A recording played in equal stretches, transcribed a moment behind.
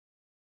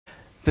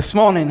This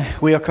morning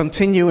we are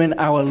continuing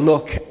our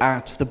look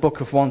at the book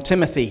of 1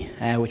 Timothy,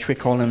 which we're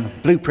calling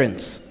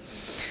Blueprints.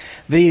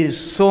 There's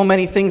so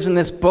many things in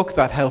this book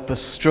that help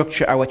us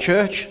structure our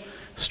church,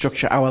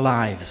 structure our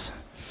lives.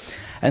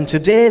 And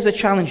today is a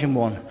challenging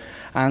one,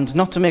 and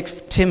not to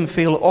make Tim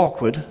feel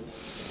awkward,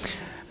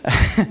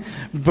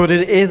 but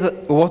it is,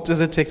 what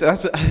does it take?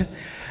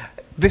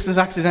 This is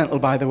accidental,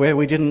 by the way.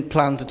 We didn't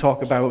plan to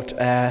talk about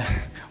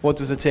what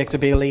does it take to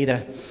be a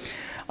leader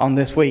on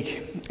this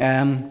week.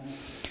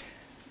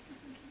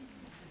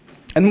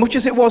 And much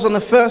as it was on the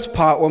first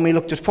part when we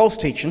looked at false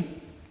teaching,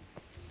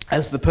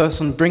 as the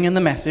person bringing the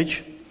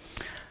message,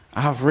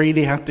 I have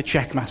really had to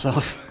check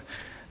myself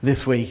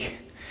this week.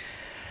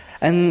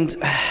 And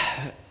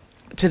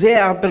today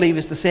I believe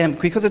it's the same,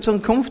 because it's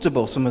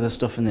uncomfortable, some of the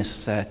stuff in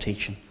this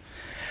teaching.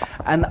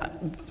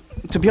 And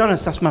to be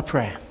honest, that's my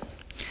prayer.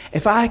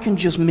 If I can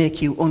just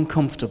make you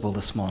uncomfortable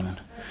this morning,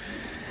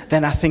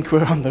 then I think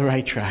we're on the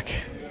right track.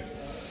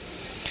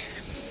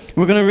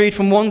 We're going to read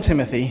from 1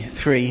 Timothy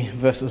 3,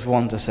 verses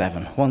 1 to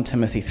 7. 1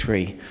 Timothy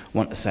 3,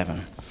 1 to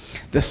 7.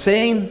 The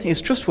saying is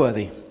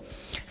trustworthy.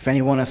 If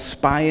anyone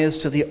aspires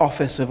to the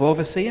office of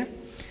overseer,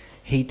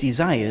 he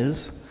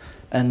desires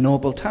a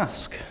noble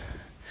task.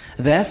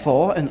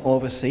 Therefore, an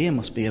overseer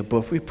must be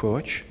above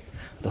reproach,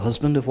 the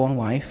husband of one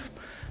wife,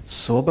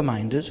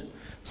 sober-minded,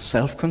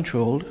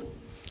 self-controlled,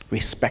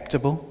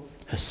 respectable,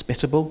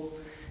 hospitable,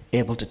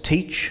 able to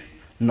teach,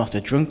 not a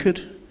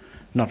drunkard,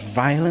 not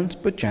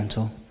violent but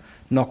gentle,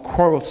 not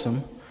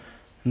quarrelsome,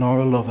 nor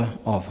a lover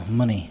of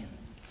money.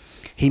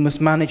 He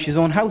must manage his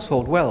own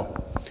household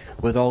well,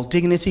 with all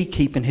dignity,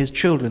 keeping his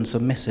children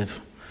submissive.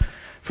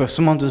 For if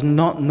someone does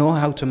not know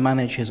how to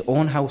manage his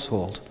own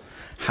household,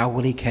 how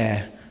will he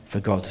care for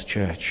God's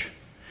church?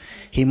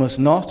 He must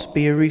not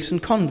be a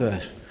recent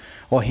convert,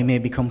 or he may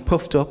become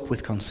puffed up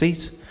with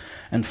conceit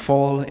and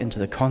fall into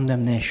the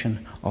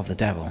condemnation of the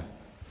devil.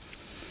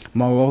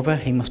 Moreover,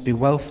 he must be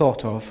well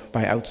thought of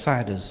by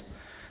outsiders,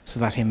 so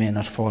that he may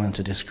not fall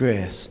into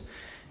disgrace,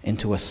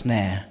 into a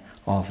snare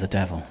of the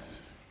devil.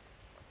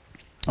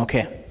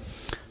 Okay,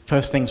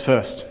 first things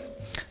first.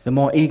 The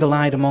more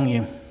eagle-eyed among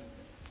you,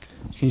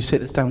 can you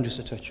sit this down just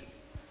a touch?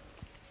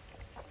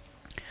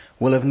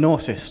 Will have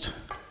noticed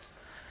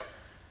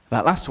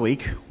that last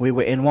week we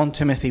were in 1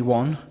 Timothy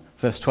 1,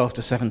 verse 12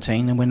 to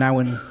 17, and we're now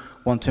in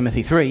 1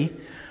 Timothy 3,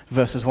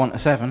 verses 1 to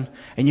 7,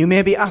 and you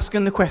may be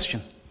asking the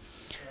question,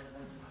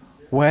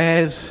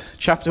 where's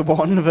chapter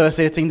 1, verse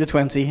 18 to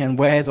 20, and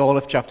where's all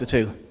of chapter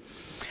 2?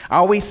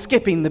 Are we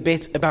skipping the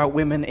bit about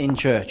women in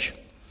church?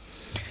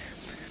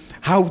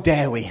 How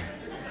dare we?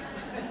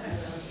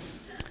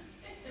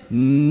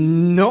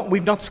 No,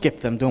 we've not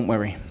skipped them, don't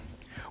worry.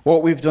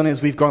 What we've done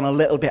is we've gone a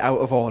little bit out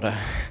of order.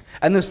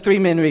 And there's three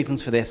main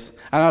reasons for this.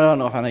 And I don't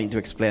know if I need to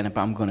explain it,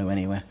 but I'm going to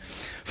anyway.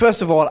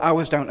 First of all, I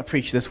was down to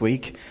preach this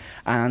week,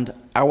 and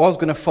I was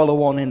going to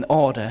follow on in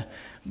order,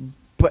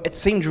 but it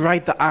seemed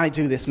right that I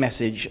do this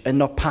message and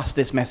not pass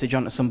this message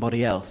on to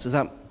somebody else. Does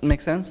that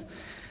make sense?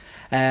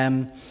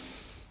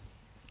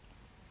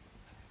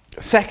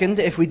 Second,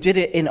 if we did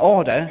it in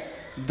order,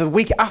 the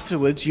week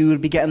afterwards you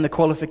would be getting the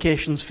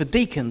qualifications for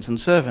deacons and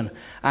serving.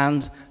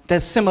 And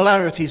there's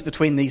similarities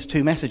between these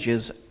two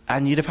messages,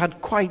 and you'd have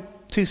had quite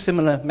two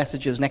similar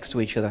messages next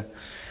to each other.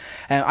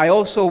 I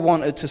also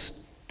wanted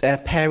to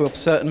pair up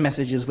certain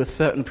messages with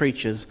certain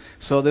preachers,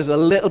 so there's a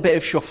little bit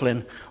of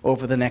shuffling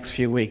over the next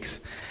few weeks.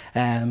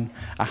 I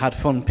had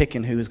fun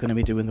picking who was going to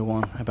be doing the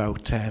one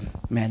about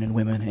men and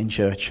women in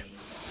church.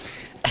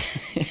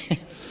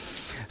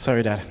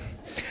 Sorry, Dad.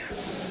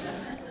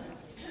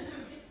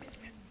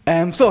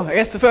 So, I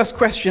guess the first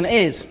question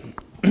is,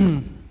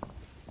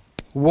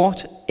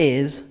 what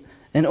is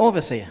an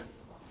overseer?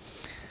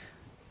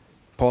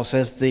 Paul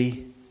says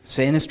the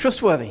saying is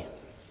trustworthy.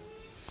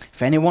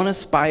 If anyone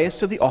aspires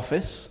to the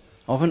office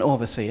of an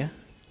overseer,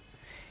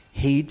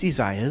 he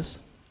desires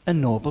a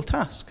noble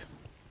task.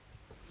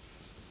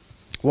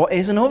 What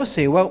is an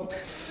overseer? Well,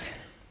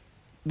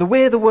 the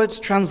way the word's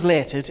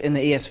translated in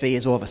the ESV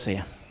is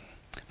overseer.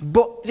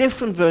 But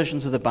different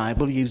versions of the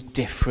Bible use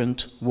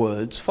different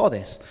words for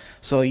this.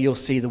 So you'll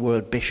see the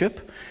word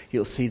bishop,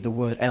 you'll see the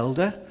word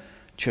elder,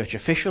 church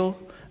official,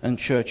 and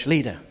church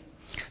leader.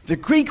 The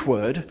Greek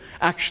word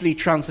actually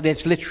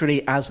translates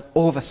literally as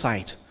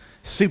oversight,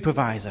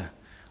 supervisor,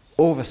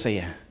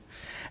 overseer.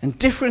 And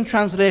different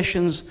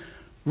translations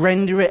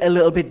render it a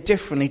little bit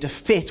differently to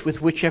fit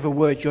with whichever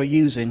word you're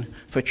using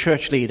for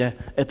church leader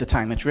at the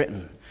time it's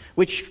written,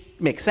 which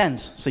makes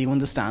sense, so you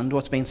understand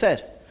what's being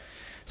said.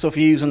 So if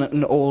you're using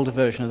an older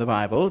version of the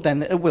Bible,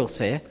 then it will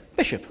say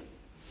bishop.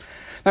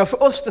 Now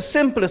for us, the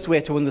simplest way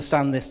to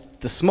understand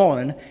this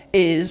morning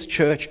is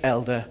church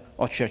elder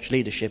or church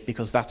leadership,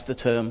 because that's the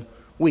term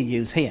we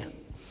use here.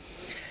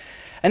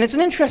 And it's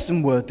an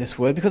interesting word, this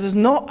word, because it's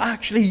not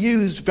actually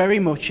used very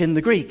much in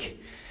the Greek.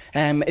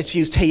 It's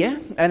used here,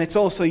 and it's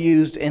also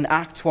used in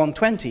Acts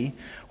 1:20,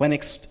 when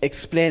it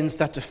explains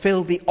that to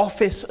fill the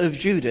office of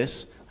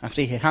Judas,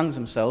 after he hangs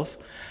himself,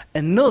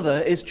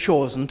 another is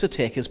chosen to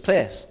take his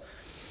place.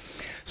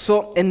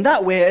 So in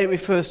that way, it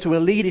refers to a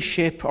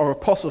leadership or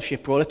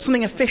apostleship role. It's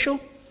something official.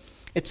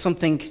 It's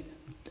something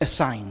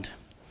assigned.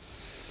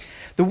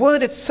 The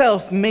word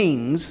itself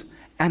means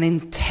an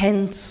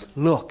intense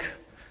look,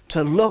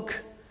 to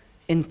look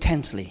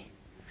intensely,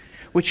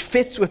 which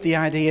fits with the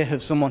idea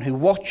of someone who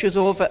watches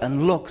over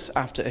and looks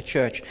after a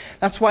church.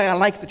 That's why I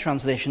like the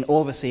translation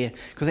overseer,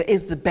 because it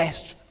is the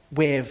best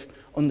way of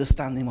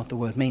understanding what the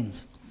word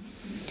means.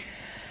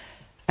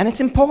 And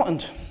it's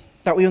important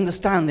that we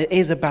understand it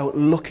is about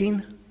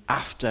looking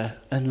after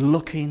and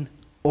looking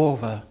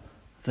over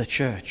the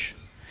church.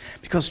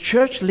 Because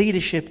church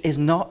leadership is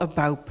not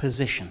about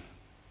position.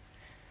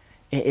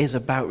 It is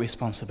about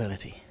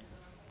responsibility.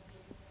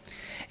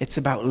 It's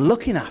about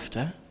looking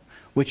after,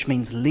 which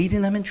means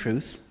leading them in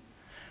truth,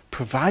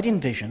 providing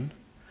vision,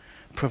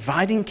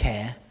 providing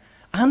care,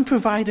 and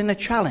providing a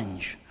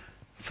challenge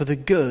for the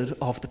good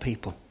of the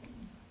people.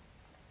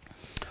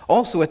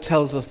 Also, it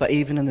tells us that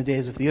even in the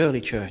days of the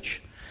early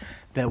church,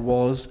 there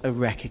was a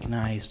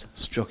recognized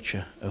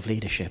structure of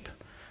leadership.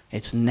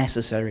 It's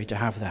necessary to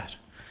have that.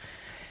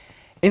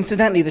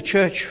 Incidentally, the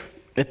church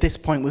at this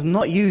point was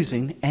not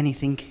using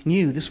anything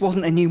new. This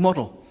wasn't a new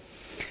model.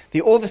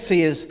 The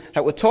overseers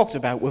that were talked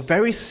about were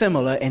very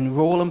similar in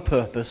role and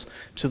purpose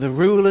to the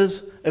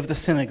rulers of the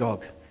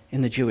synagogue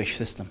in the Jewish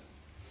system.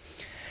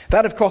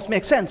 That, of course,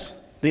 makes sense.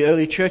 The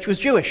early church was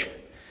Jewish,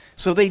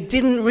 so they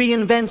didn't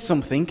reinvent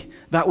something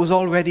that was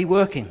already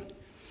working.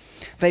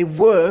 They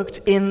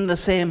worked in the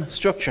same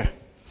structure.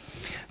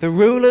 The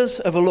rulers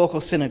of a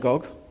local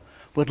synagogue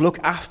would look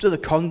after the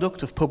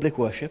conduct of public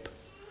worship.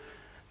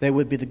 There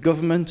would be the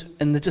government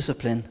and the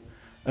discipline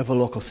of a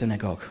local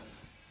synagogue.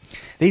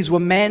 These were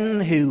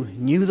men who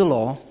knew the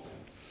law,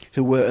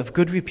 who were of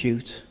good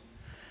repute,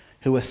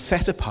 who were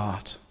set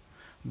apart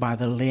by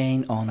the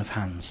laying on of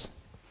hands.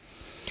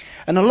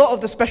 And a lot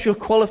of the special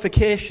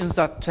qualifications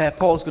that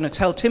Paul's going to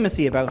tell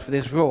Timothy about for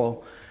this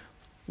role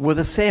were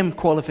the same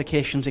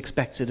qualifications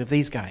expected of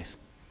these guys.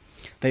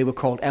 They were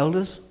called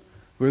elders,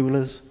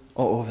 rulers,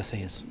 or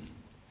overseers.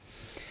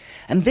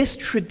 And this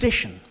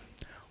tradition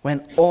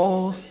went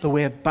all the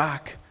way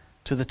back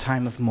to the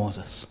time of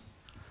Moses.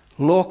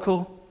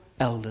 Local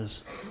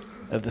elders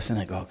of the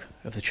synagogue,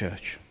 of the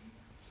church.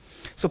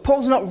 So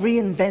Paul's not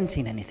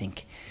reinventing anything.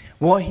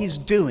 What he's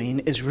doing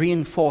is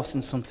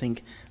reinforcing something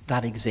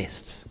that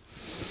exists.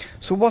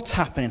 So what's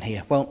happening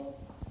here? Well,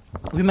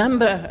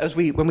 remember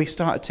when we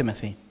started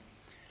Timothy,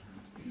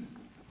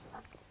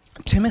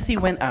 Timothy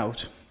went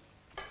out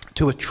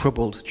to a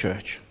troubled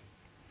church.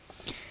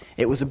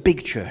 It was a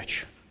big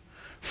church,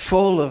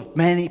 full of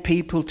many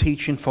people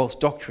teaching false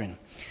doctrine.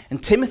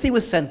 And Timothy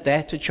was sent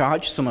there to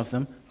charge some of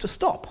them to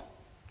stop.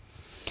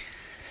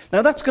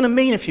 Now that's going to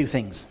mean a few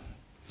things.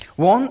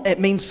 One, it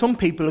means some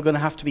people are going to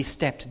have to be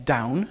stepped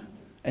down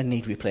and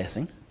need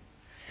replacing.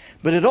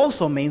 But it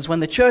also means when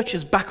the church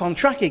is back on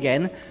track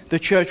again, the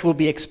church will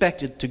be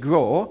expected to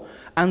grow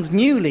and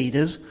new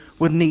leaders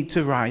would need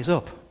to rise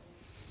up.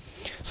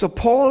 So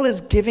Paul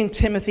is giving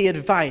Timothy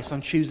advice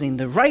on choosing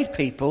the right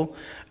people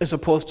as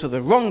opposed to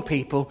the wrong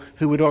people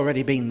who had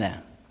already been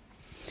there.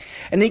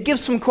 And he gives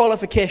some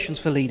qualifications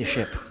for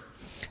leadership.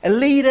 A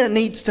leader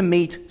needs to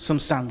meet some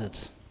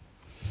standards.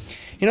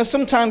 You know,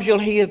 sometimes you'll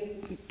hear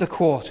the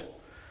quote,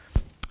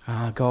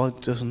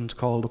 God doesn't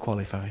call the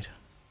qualified.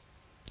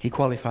 He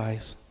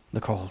qualifies the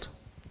called.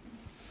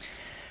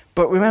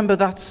 But remember,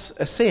 that's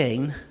a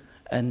saying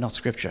and not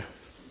scripture.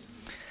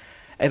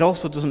 It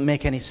also doesn't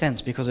make any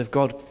sense because if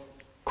God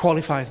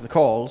qualifies the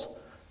called,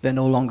 they're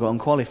no longer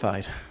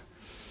unqualified.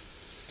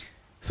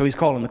 So he's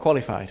calling the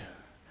qualified.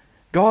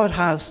 God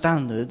has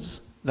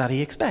standards that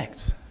he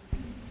expects.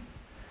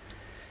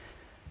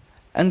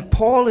 And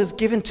Paul is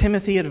giving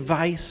Timothy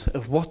advice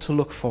of what to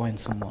look for in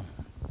someone.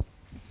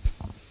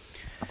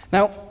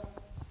 Now,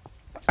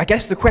 I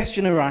guess the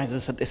question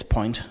arises at this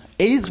point,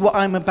 is what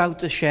I'm about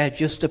to share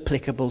just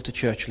applicable to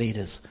church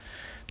leaders?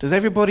 Does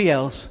everybody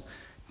else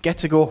get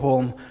to go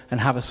home and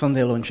have a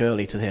Sunday lunch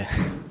early today?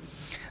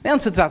 The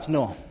answer to that's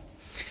no.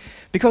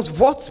 Because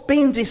what's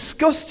being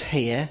discussed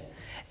here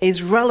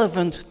is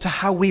relevant to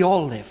how we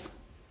all live.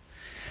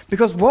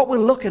 Because what we're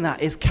looking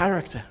at is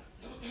character.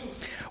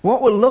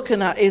 What we're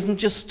looking at isn't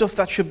just stuff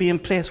that should be in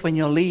place when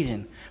you're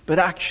leading, but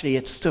actually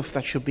it's stuff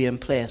that should be in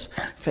place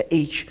for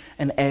each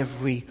and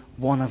every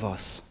one of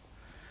us.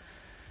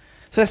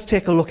 So let's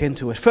take a look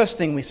into it. First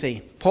thing we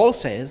see, Paul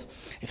says,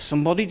 if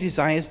somebody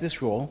desires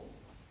this role,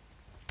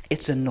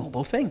 it's a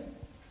noble thing.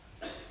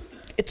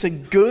 It's a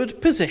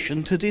good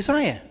position to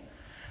desire.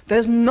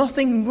 There's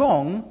nothing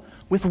wrong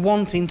with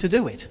wanting to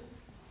do it.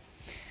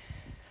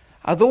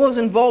 Are those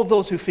involved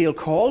those who feel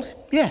called?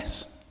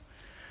 Yes.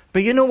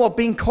 But you know what?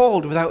 Being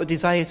called without a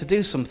desire to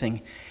do something,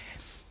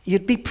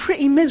 you'd be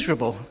pretty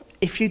miserable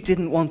if you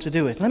didn't want to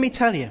do it. Let me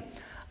tell you,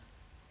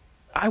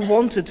 I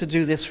wanted to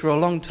do this for a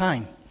long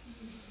time.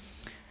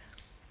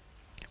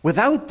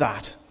 Without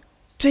that,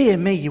 dear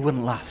me, you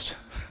wouldn't last.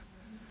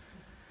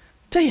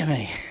 Dear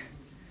me.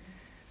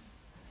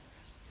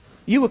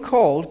 You were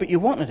called, but you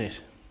wanted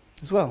it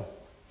as well.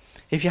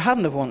 If you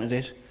hadn't have wanted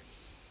it,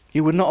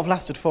 you would not have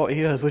lasted 40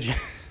 years, would you?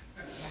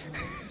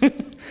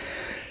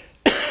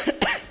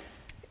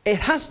 It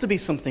has to be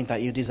something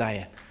that you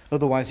desire,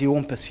 otherwise you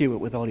won't pursue it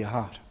with all your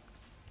heart.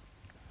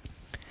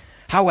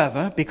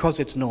 However, because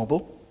it's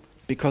noble,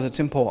 because it's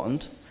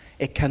important,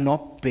 it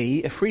cannot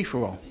be a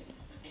free-for-all.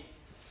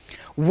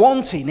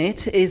 Wanting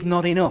it is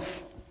not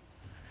enough,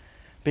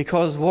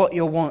 because what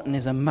you're wanting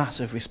is a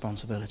massive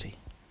responsibility.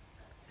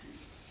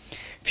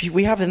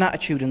 We have an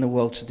attitude in the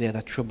world today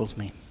that troubles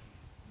me.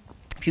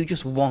 If you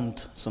just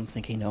want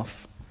something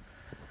enough,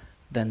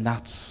 then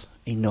that's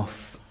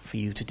enough for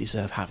you to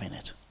deserve having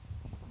it.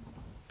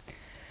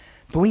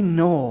 But we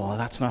know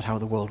that's not how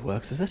the world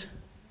works, is it?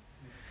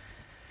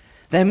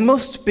 There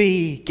must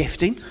be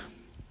gifting,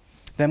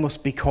 there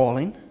must be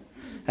calling,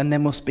 and there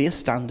must be a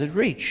standard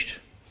reached.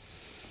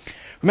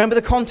 Remember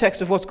the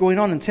context of what's going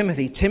on in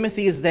Timothy.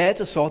 Timothy is there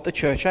to sort the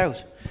church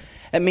out.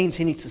 It means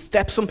he needs to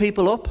step some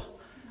people up,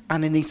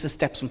 and he needs to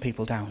step some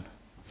people down.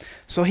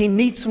 So he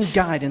needs some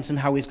guidance in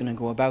how he's going to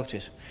go about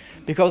it.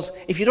 Because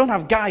if you don't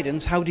have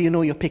guidance, how do you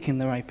know you're picking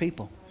the right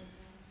people?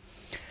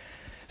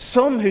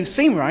 Some who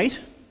seem right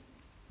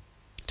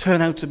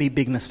turn out to be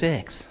big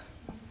mistakes.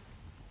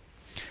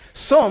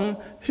 Some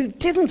who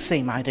didn't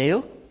seem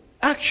ideal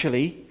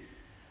actually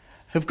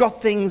have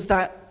got things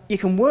that you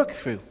can work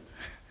through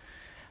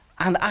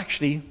and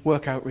actually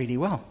work out really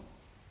well.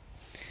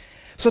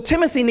 So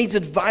Timothy needs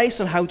advice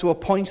on how to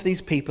appoint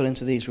these people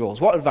into these roles.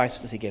 What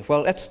advice does he give?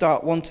 Well, let's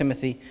start 1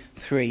 Timothy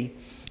 3,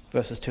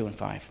 verses 2 and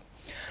 5.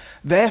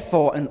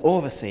 Therefore, an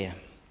overseer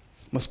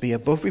must be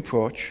above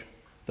reproach,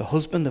 the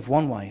husband of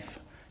one wife,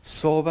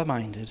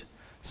 sober-minded,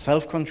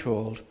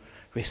 self-controlled,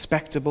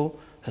 respectable,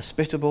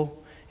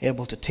 hospitable,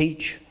 able to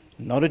teach,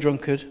 not a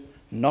drunkard,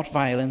 not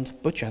violent,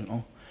 but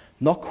gentle,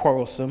 not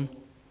quarrelsome,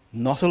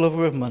 not a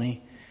lover of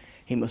money.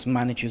 He must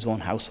manage his own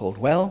household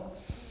well,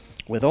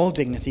 with all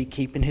dignity,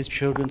 keeping his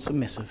children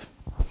submissive.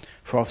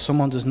 For if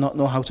someone does not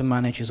know how to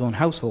manage his own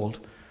household,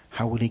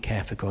 how will he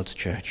care for God's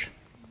church?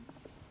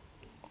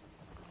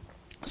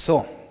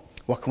 So,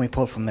 what can we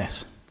pull from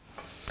this?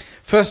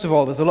 First of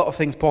all, there's a lot of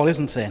things Paul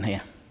isn't saying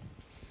here.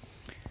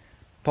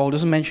 Paul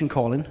doesn't mention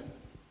calling.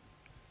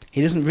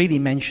 He doesn't really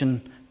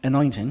mention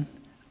anointing.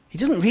 He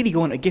doesn't really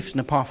go into gifting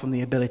apart from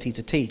the ability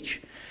to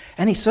teach.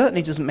 And he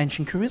certainly doesn't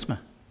mention charisma.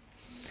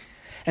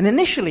 And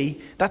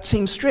initially, that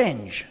seems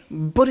strange,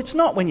 but it's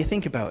not when you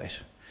think about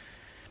it.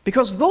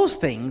 Because those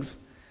things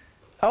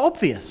are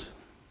obvious.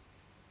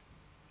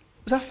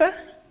 Is that fair?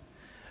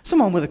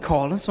 Someone with a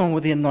calling, someone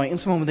with the anointing,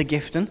 someone with the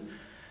gifting,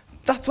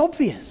 that's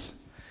obvious.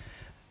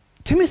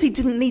 Timothy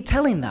didn't need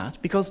telling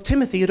that because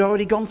Timothy had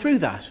already gone through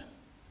that.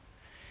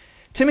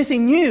 Timothy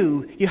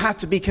knew you had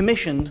to be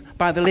commissioned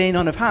by the laying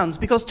on of hands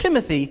because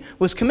Timothy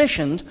was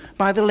commissioned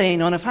by the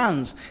laying on of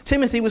hands.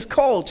 Timothy was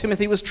called,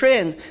 Timothy was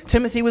trained,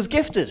 Timothy was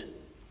gifted.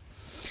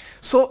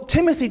 So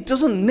Timothy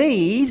doesn't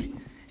need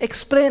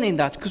explaining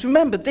that, because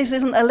remember, this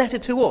isn't a letter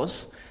to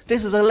us,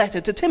 this is a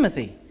letter to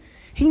Timothy.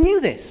 He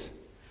knew this.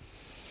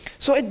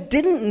 So it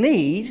didn't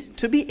need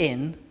to be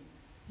in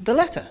the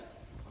letter.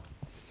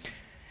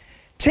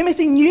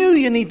 Timothy knew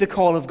you need the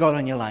call of God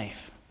on your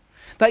life,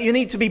 that you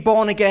need to be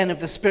born again of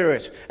the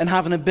Spirit and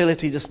have an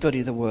ability to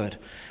study the Word.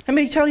 Let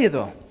me tell you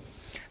though,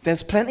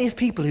 there's plenty of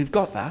people who've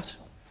got that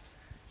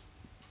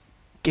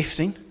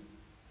gifting,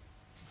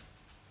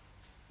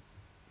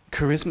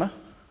 charisma.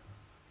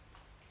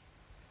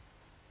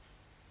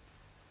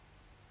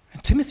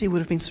 And Timothy would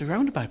have been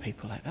surrounded by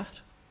people like that.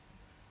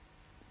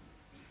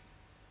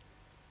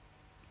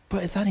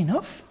 But is that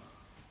enough?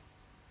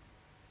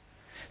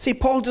 See,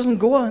 Paul doesn't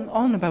go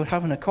on about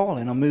having a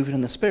calling or moving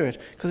in the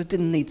Spirit because it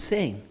didn't need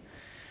saying.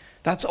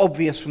 That's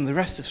obvious from the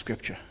rest of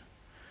Scripture.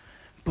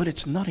 But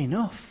it's not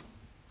enough.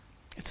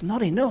 It's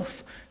not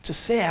enough to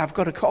say I've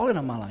got a calling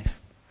on my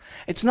life.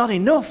 It's not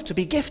enough to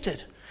be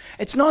gifted.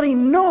 It's not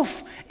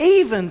enough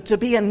even to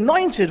be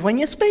anointed when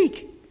you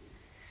speak.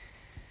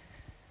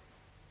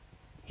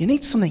 You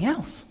need something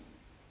else.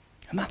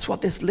 And that's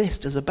what this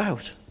list is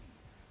about.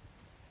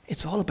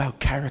 It's all about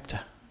character.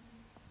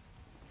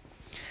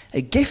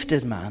 A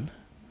gifted man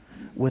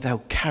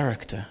without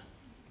character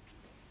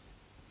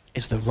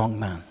is the wrong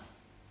man.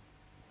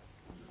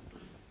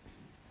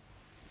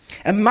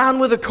 A man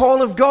with a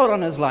call of God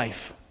on his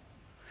life,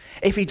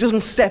 if he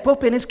doesn't step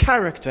up in his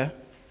character,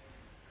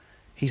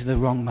 he's the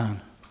wrong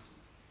man.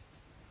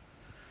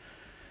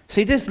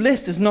 See, this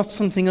list is not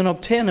something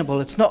unobtainable.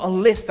 It's not a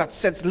list that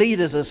sets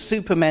leaders as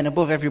supermen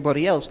above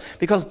everybody else,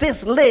 because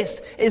this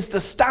list is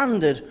the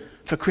standard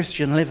for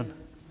Christian living.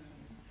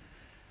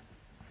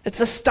 It's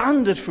the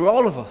standard for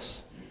all of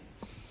us.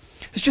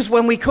 It's just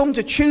when we come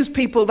to choose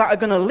people that are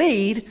going to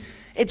lead,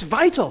 it's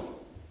vital.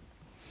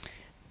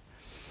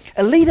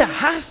 A leader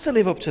has to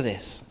live up to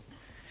this.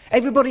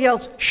 Everybody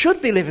else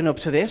should be living up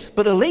to this,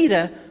 but a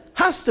leader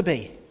has to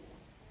be.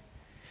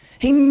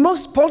 He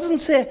must. Paul doesn't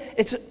say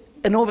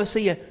an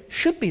overseer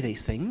should be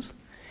these things.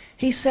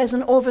 He says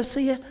an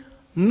overseer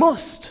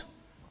must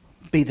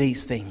be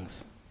these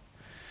things.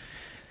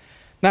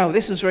 Now,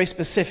 this is very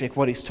specific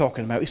what he's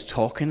talking about. He's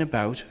talking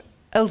about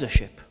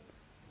eldership,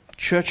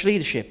 church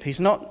leadership. He's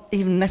not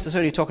even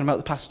necessarily talking about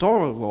the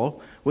pastoral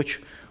role, which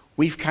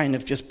we've kind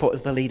of just put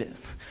as the leader.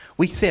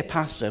 We say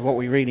pastor, what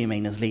we really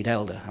mean is lead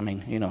elder. I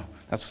mean,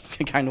 that's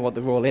kind of what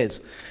the role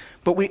is.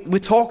 But we're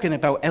talking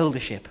about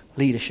eldership,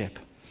 leadership,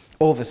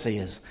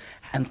 overseers.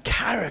 And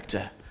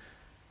character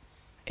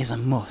is a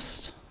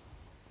must.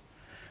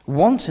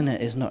 Wanting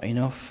it is not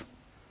enough.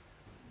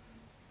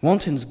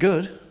 Wanting's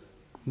good,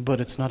 but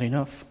it's not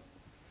enough.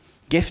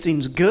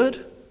 Gifting's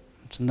good,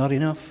 it's not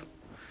enough.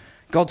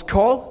 God's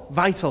call,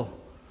 vital,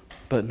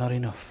 but not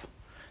enough.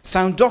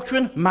 Sound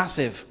doctrine,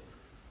 massive,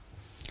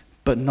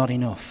 but not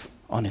enough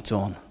on its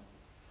own.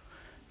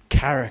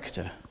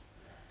 Character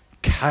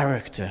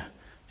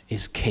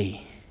is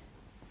key.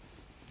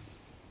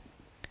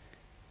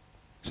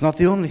 It's not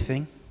the only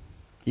thing.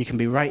 You can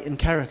be right in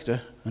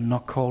character and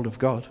not called of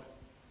God.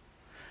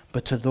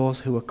 But to those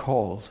who are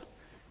called,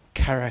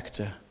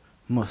 character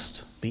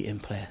must be in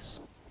place.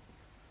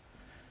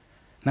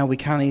 Now we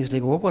can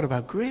easily go, well, what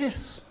about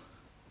grace?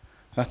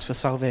 That's for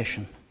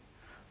salvation.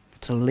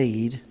 To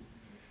lead,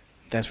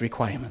 there's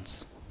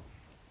requirements.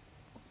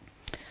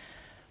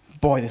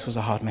 Boy, this was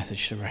a hard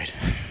message to write.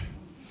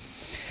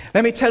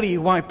 Let me tell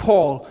you why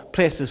Paul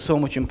places so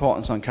much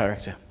importance on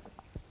character.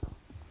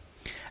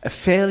 A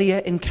failure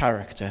in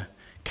character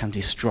can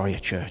destroy a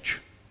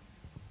church.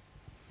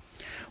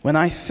 When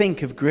I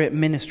think of great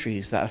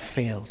ministries that have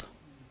failed,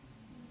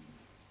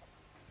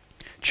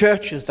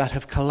 churches that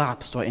have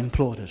collapsed or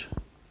imploded,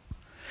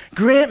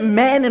 great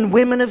men and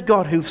women of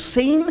God who've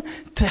seemed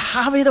to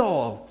have it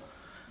all,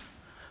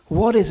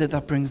 what is it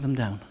that brings them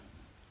down?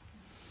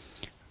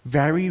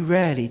 Very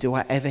rarely do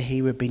I ever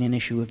hear it being an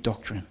issue of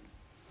doctrine.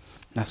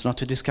 That's not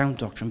to discount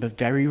doctrine, but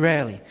very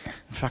rarely.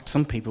 In fact,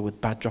 some people with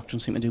bad doctrine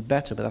seem to do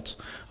better, but that's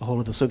a whole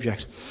other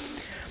subject.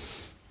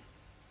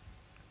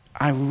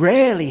 I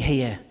rarely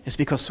hear it's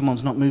because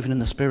someone's not moving in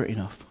the Spirit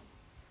enough,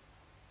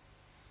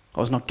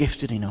 or is not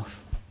gifted enough.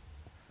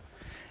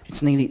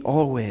 It's nearly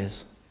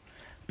always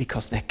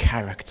because their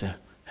character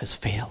has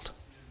failed.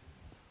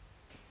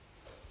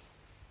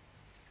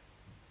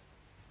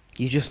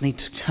 You just need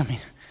to,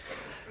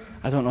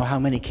 I don't know how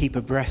many keep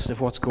abreast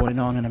of what's going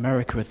on in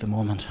America at the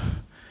moment,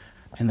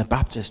 in the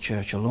Baptist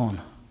church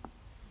alone.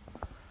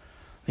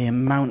 The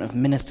amount of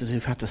ministers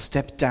who've had to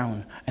step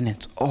down, and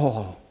it's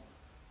all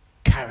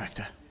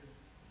character.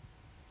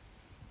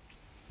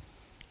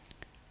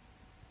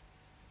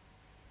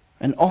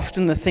 And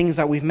often the things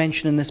that we've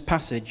mentioned in this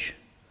passage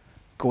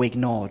go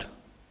ignored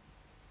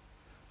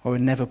or are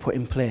never put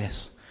in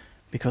place,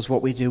 because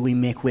what we do, we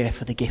make way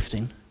for the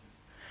gifting.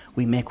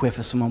 We make way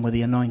for someone with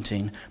the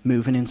anointing,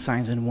 moving in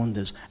signs and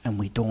wonders, and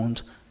we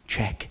don't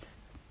check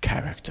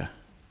character.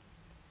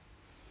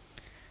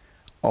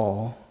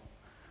 Or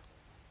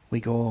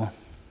we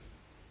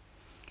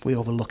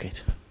overlook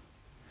it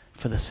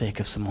for the sake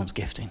of someone's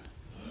gifting.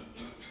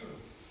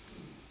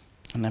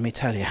 And let me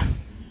tell you,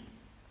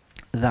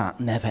 that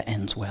never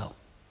ends well.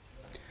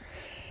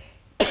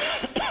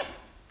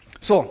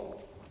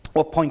 So,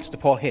 what points do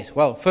Paul hit?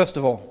 Well, first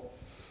of all,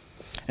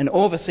 an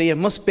overseer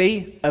must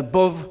be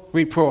above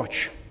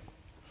reproach.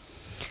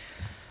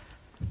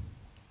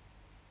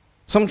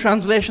 Some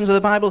translations of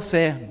the Bible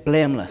say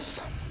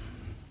blameless.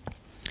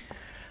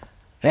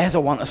 There's a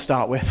one to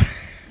start with.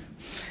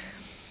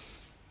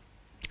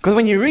 Because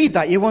when you read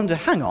that, you wonder,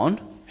 hang on,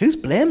 who's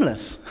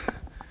blameless?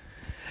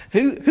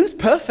 Who's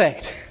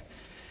perfect?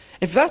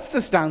 If that's the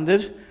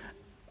standard,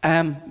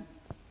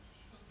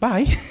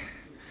 bye.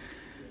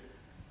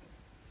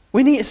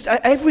 We need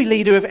every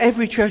leader of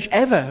every church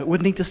ever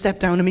would need to step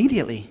down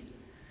immediately.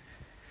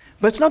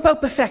 But it's not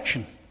about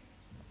perfection.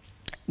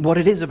 What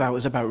it is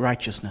about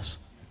righteousness.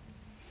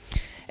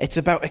 It's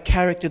about a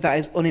character that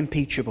is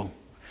unimpeachable.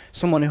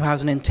 Someone who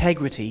has an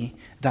integrity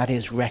that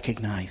is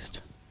recognized.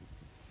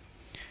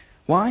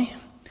 Why?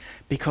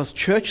 Because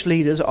church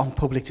leaders are on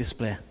public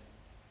display.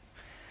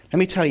 Let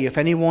me tell you, if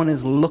anyone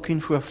is looking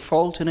for a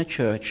fault in a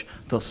church,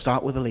 they'll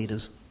start with the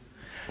leaders.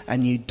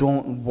 And you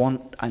don't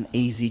want an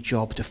easy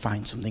job to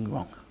find something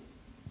wrong.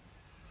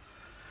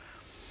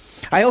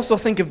 I also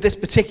think of this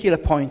particular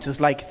point as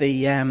like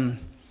the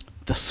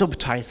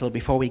subtitle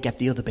before we get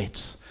the other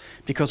bits.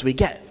 Because we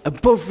get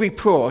above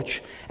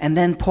reproach, and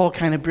then Paul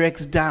kind of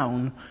breaks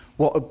down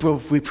what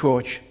above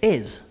reproach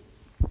is.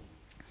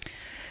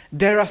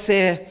 Dare I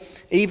say,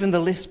 even the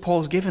list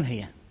Paul's given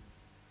here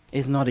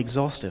is not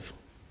exhaustive.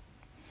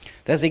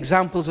 There's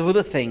examples of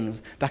other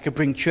things that could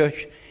bring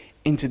church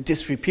into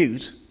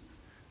disrepute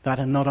that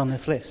are not on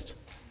this list.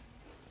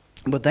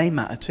 But they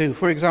matter too.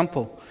 For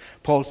example,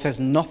 Paul says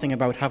nothing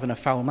about having a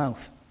foul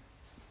mouth.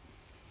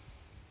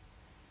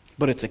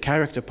 But it's a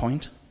character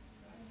point.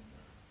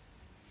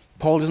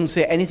 Paul doesn't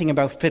say anything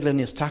about fiddling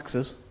his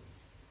taxes.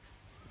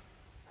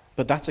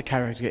 But that's a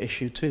character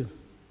issue too.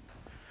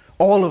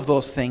 All of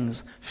those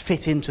things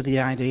fit into the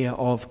idea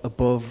of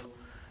above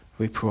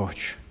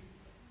reproach.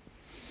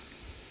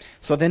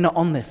 So they're not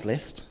on this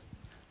list,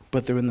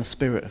 but they're in the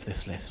spirit of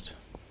this list.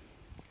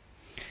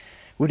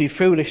 Would it be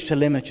foolish to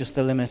limit just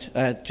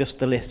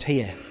the list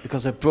here?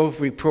 Because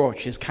above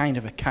reproach is kind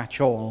of a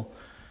catch-all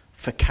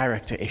for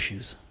character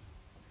issues.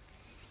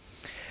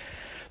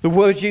 The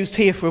word used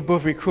here for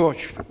above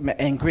reproach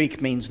in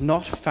Greek means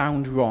not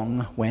found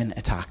wrong when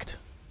attacked.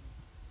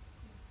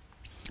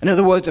 In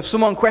other words, if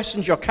someone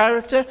questions your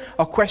character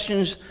or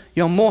questions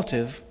your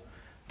motive,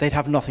 they'd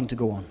have nothing to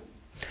go on.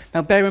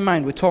 Now bear in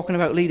mind, we're talking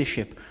about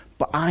leadership,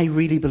 but I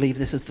really believe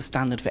this is the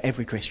standard for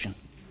every Christian.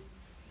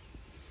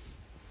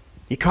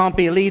 You can't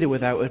be a leader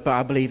without it, but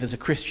I believe as a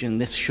Christian,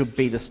 this should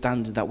be the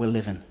standard that we're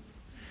living.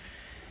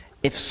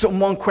 If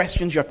someone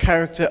questions your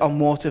character or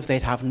motive,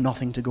 they'd have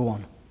nothing to go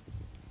on.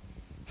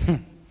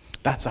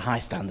 That's a high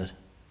standard.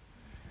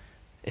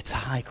 It's a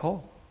high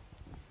call.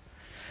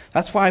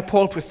 That's why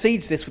Paul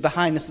precedes this with the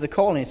highness of the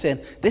calling. He's saying,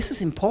 this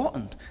is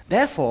important.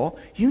 Therefore,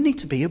 you need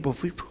to be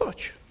above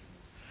reproach.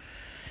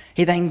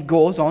 He then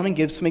goes on and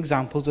gives some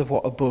examples of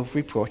what above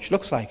reproach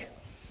looks like.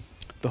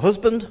 The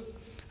husband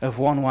of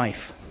one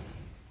wife.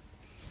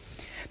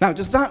 Now,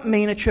 does that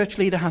mean a church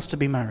leader has to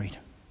be married?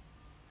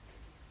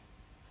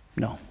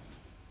 No.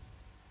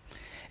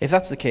 If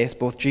that's the case,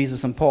 both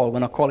Jesus and Paul were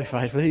not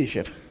qualified for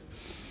leadership.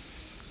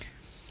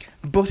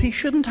 But he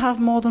shouldn't have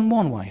more than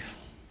one wife.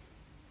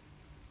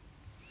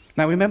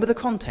 Now remember the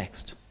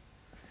context.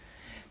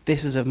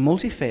 This is a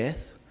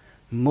multi-faith,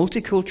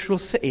 multicultural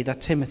city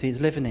that Timothy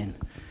is living in.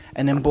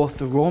 And in both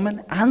the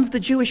Roman and the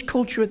Jewish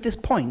culture at this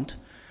point,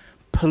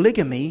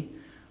 polygamy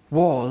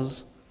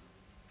was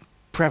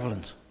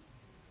prevalent.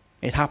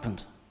 It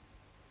happened.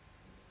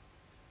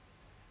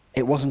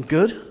 It wasn't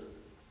good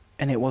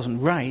and it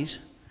wasn't right,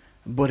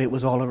 but it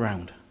was all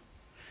around.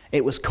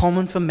 It was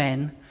common for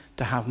men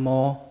to have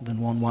more than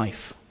one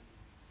wife.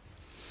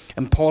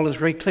 And Paul is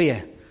very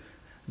clear,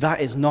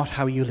 that is not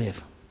how you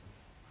live.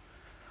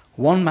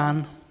 One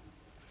man,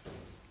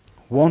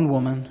 one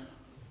woman,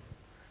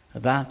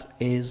 that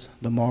is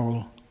the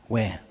moral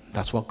way.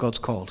 That's what God's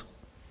called.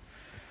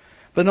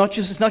 But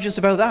it's not just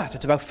about that,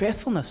 it's about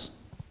faithfulness.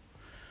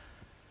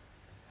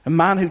 A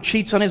man who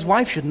cheats on his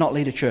wife should not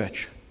lead a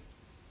church.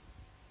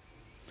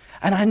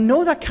 And I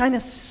know that kind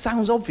of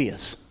sounds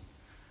obvious.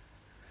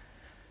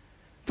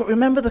 But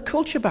remember the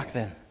culture back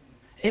then.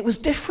 It was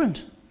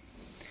different.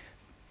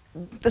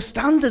 The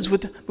standards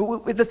would...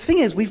 The thing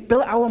is, we've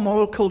built our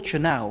moral culture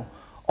now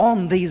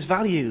on these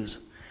values.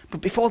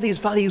 But before these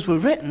values were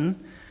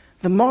written,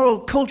 the moral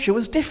culture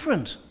was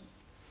different.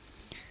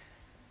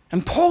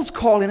 And Paul's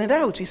calling it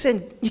out. He's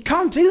saying, you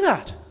can't do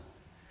that.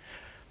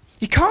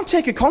 You can't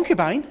take a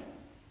concubine.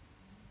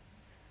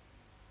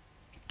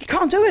 You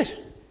can't do it.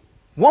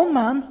 One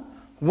man,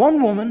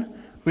 one woman,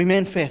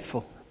 remain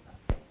faithful.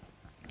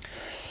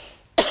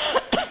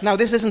 Now,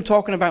 this isn't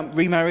talking about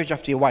remarriage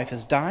after your wife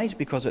has died,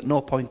 because at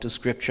no point does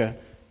Scripture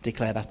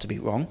declare that to be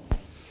wrong.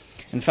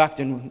 In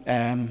fact,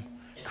 in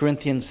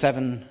Corinthians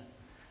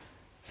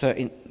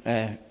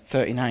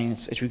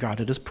 7:39, it's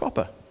regarded as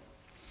proper.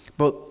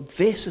 But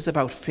this is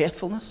about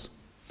faithfulness,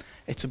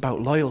 it's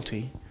about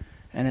loyalty,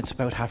 and it's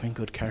about having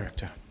good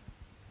character.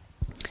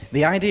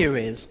 The idea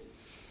is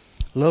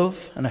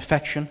love and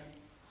affection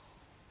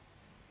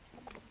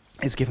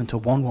is given to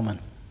one woman,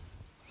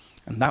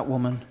 and that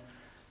woman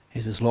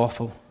is his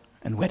lawful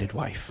and wedded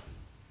wife.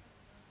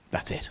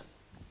 That's it.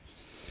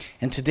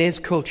 In today's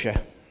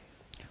culture,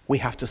 we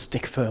have to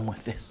stick firm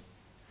with this.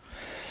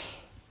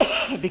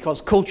 Because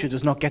culture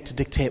does not get to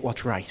dictate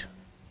what's right.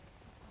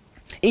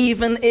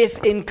 Even if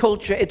in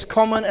culture it's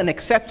common and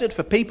accepted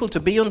for people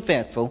to be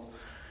unfaithful,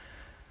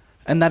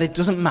 and that it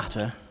doesn't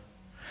matter,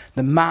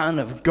 the man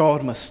of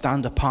God must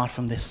stand apart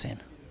from this sin.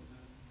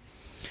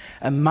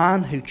 A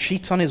man who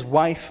cheats on his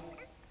wife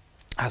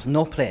has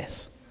no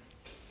place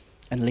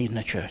in leading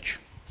a church.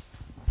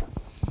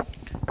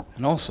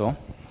 And also,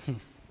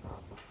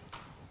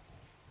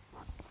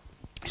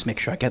 just make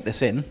sure I get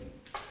this in,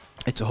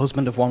 it's a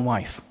husband of one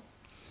wife,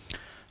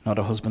 not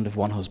a husband of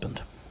one husband.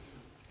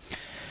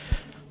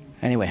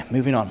 Anyway,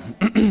 moving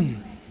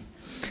on.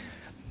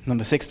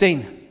 Number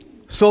 16,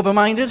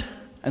 sober-minded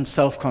and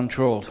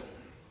self-controlled.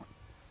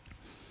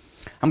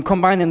 I'm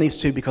combining these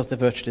two because they're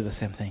virtually the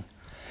same thing.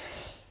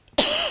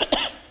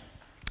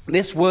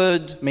 This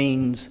word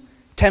means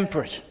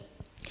temperate,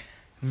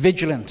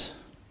 vigilant,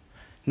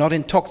 not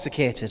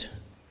intoxicated,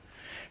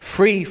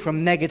 free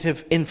from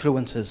negative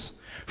influences,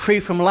 free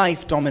from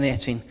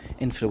life-dominating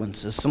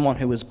influences, someone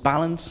who is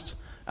balanced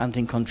and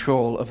in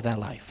control of their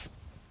life.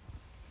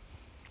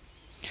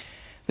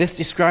 This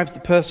describes the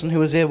person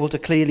who is able to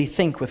clearly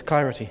think with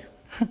clarity.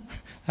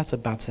 That's a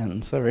bad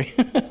sentence, sorry.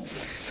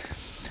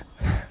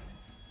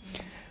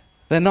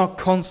 They're not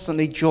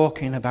constantly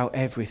joking about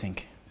everything.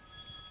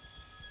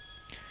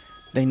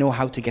 They know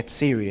how to get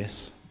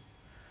serious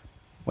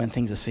when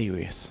things are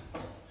serious.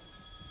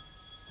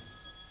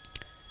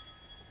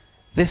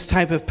 This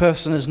type of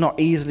person is not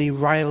easily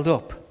riled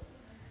up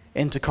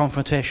into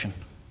confrontation.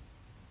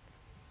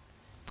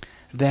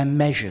 They're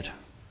measured.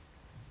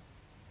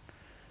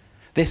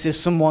 This is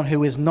someone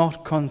who is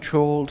not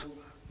controlled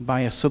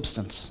by a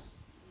substance,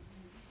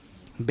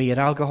 be it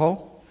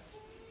alcohol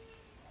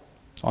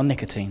or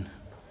nicotine.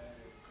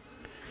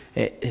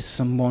 It is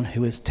someone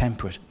who is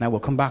temperate. Now we'll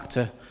come back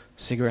to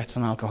cigarettes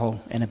and alcohol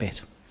in a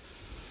bit.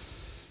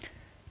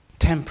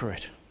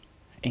 Temperate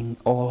in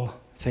all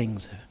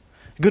things.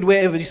 A good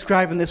way of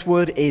describing this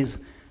word is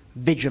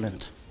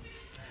vigilant.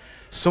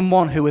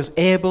 Someone who is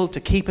able to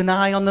keep an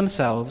eye on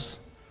themselves,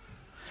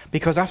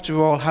 because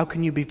after all, how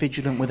can you be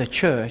vigilant with a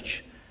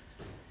church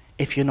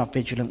if you're not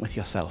vigilant with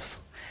yourself?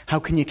 How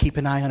can you keep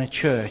an eye on a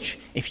church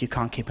if you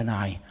can't keep an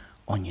eye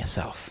on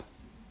yourself?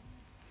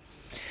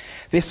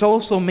 This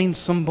also means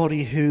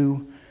somebody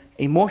who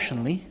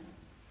emotionally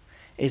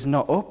is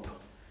not up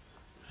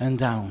and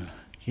down.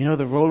 You know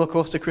the roller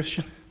coaster,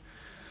 Christian?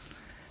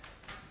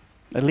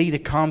 A leader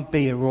can't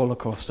be a roller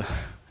coaster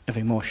of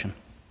emotion.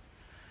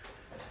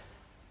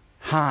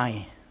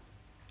 High,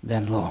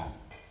 then low.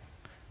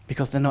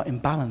 Because they're not in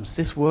balance.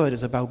 This word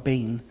is about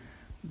being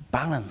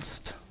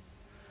balanced,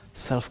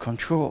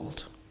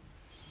 self-controlled.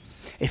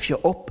 If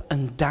you're up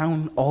and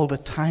down all the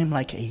time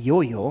like a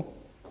yo-yo,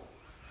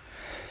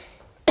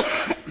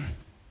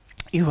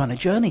 you're on a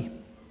journey.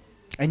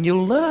 And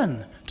you'll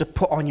learn to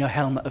put on your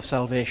helmet of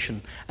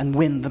salvation and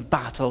win the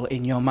battle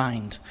in your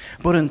mind.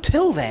 But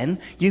until then,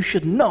 you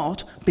should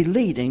not be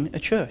leading a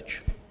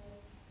church.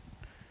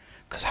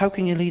 Because how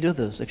can you lead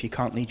others if you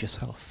can't lead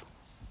yourself?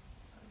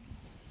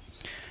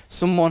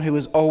 Someone who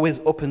is always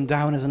up and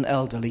down as an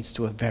elder leads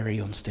to a very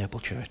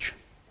unstable church.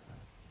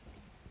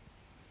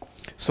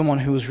 Someone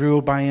who is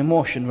ruled by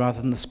emotion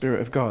rather than the Spirit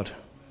of God.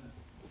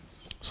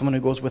 Someone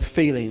who goes with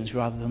feelings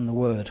rather than the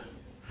Word.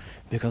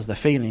 Because the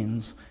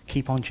feelings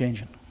keep on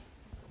changing.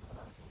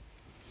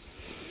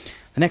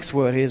 The next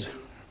word is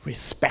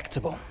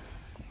respectable.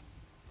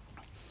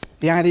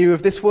 The idea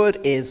of this word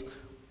is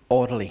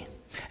orderly.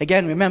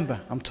 Again,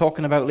 remember, I'm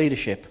talking about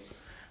leadership,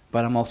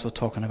 but I'm also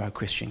talking about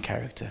Christian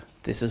character.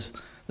 This is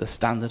the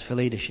standard for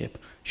leadership,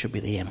 should be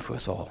the aim for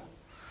us all.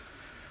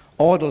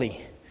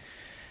 Orderly.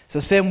 It's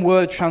the same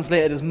word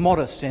translated as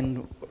modest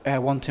in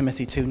 1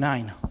 Timothy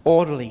 2:9.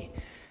 Orderly,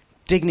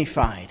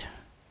 dignified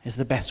is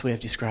the best way of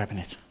describing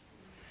it.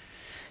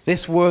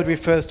 This word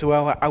refers to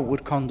our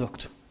outward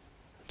conduct,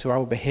 to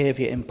our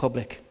behavior in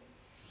public.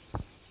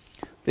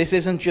 This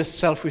isn't just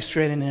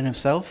self-restraining in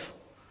himself,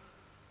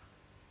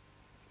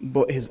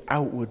 but his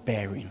outward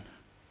bearing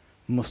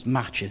must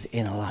match his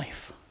inner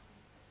life.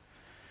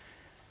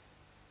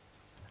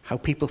 How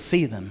people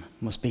see them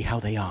must be how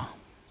they are.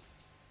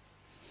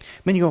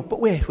 I mean, you go,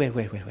 but wait.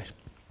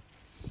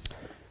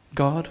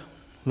 God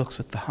looks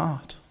at the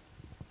heart,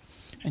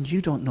 and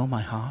you don't know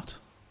my heart.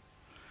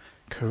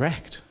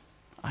 Correct.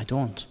 I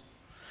don't.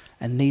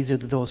 And neither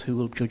do those who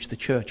will judge the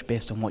church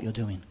based on what you're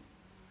doing.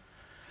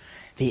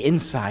 The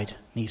inside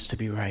needs to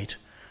be right,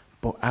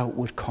 but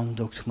outward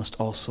conduct must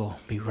also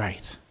be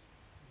right.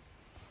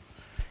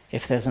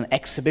 If there's an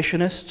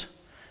exhibitionist,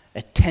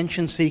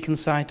 attention-seeking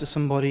side to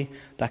somebody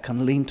that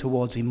can lean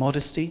towards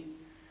immodesty,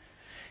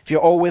 if you're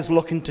always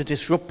looking to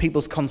disrupt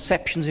people's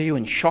conceptions of you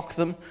and shock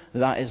them,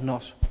 that is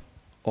not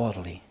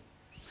orderly.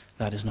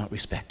 That is not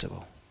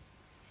respectable.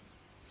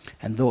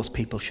 And those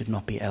people should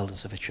not be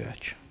elders of a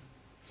church.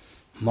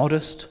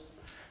 Modest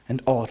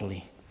and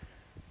orderly.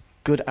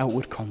 Good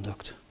outward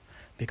conduct.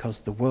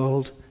 Because the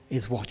world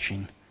is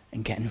watching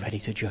and getting ready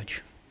to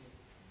judge.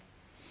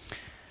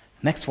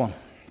 Next one.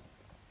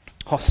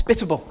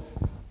 Hospitable.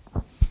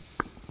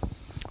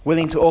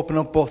 Willing to open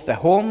up both their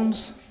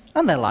homes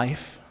and their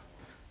life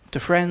to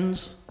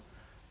friends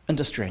and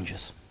to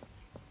strangers.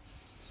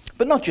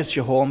 But not just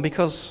your home,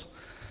 because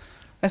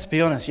let's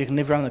be honest, you can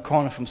live around the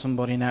corner from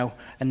somebody now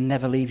and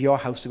never leave your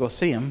house to go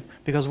see them,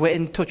 because we're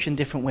in touch in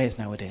different ways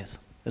nowadays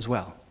as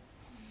well.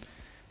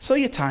 So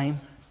your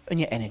time and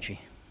your energy.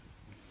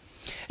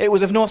 It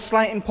was of no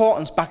slight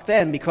importance back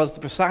then, because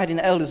the presiding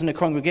elders in a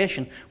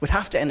congregation would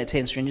have to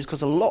entertain strangers,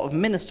 because a lot of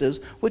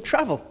ministers would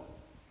travel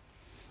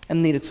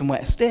and needed somewhere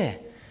to stay.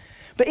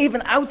 But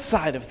even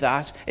outside of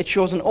that, it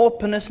shows an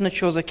openness and it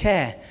shows a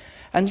care.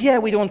 And yeah,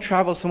 we don't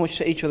travel so much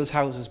to each other's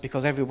houses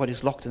because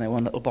everybody's locked in their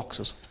own little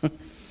boxes.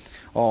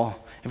 Or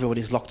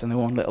everybody's locked in their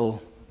own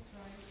little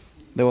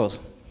doors.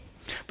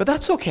 But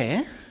that's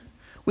okay.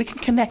 We can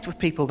connect with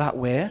people that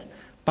way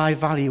by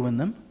valuing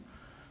them.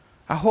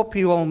 I hope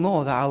you all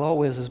know that I'll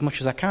always, as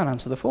much as I can,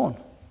 answer the phone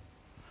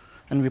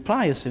and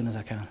reply as soon as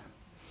I can.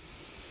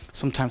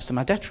 Sometimes to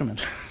my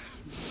detriment.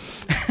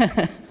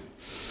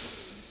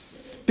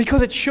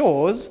 Because it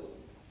shows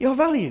you're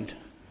valued.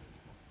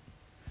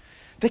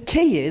 The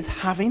key is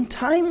having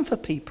time for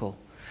people,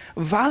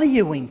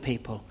 valuing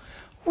people,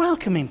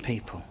 welcoming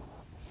people.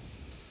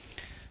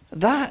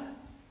 That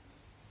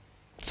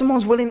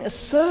someone's willing to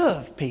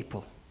serve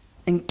people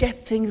and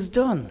get things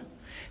done.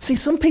 See,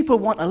 some people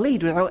want to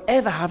lead without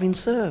ever having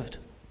served.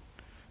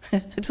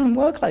 It doesn't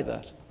work like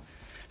that.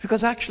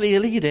 Because actually a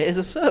leader is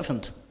a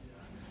servant.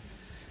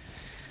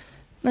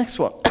 Next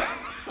one.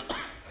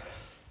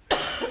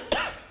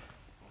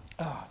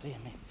 Oh, dear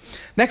me.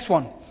 Next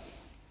one.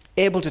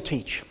 Able to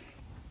teach.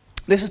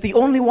 This is the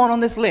only one on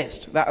this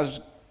list that is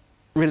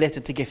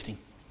related to gifting.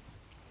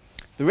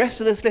 The rest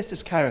of this list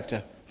is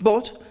character.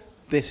 But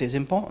this is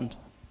important.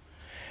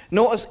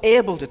 Notice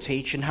able to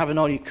teach and having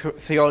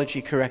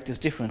theology correct is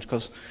different,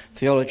 because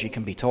theology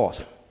can be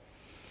taught.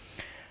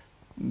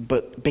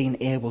 But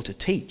being able to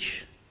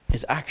teach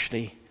is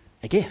actually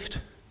a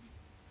gift.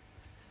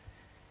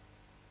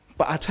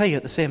 But I tell you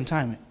at the same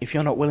time, if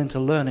you're not willing to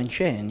learn and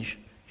change,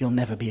 you'll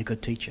never be a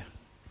good teacher.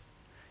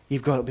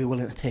 You've got to be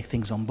willing to take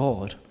things on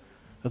board,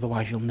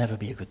 otherwise you'll never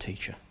be a good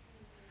teacher.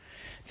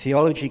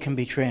 Theology can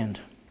be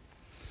trained.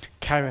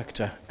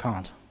 Character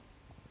can't.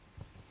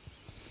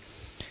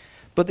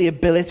 But the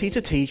ability to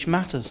teach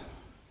matters.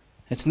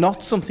 It's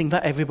not something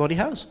that everybody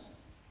has.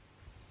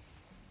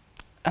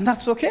 And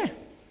that's okay.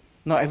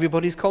 Not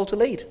everybody's called to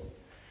lead.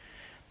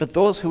 But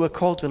those who are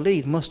called to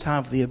lead must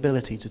have the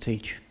ability to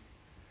teach.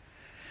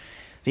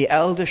 The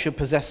elder should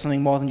possess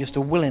something more than just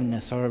a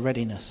willingness or a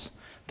readiness.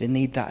 They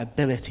need that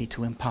ability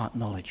to impart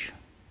knowledge.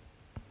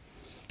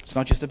 It's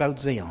not just about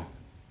zeal,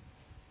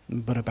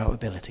 but about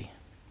ability.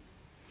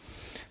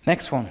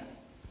 Next one.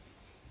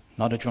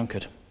 Not a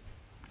drunkard.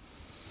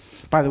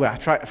 By the way, I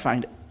tried to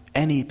find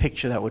any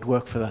picture that would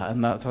work for that,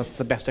 and that's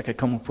the best I could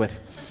come up with.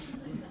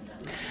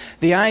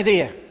 The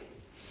idea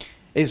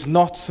is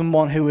not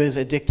someone who is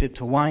addicted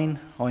to wine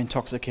or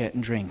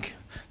intoxicating drink.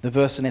 The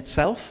verse in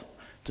itself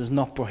does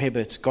not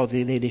prohibit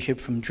godly leadership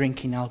from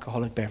drinking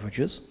alcoholic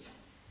beverages,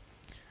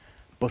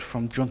 but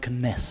from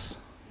drunkenness.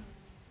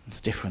 It's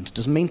different. It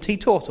doesn't mean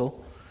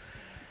teetotal,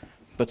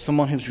 but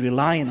someone who's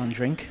relying on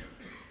drink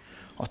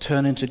or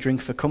turning to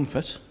drink for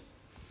comfort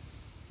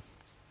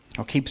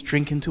or keeps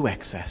drinking to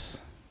excess,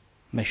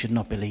 they should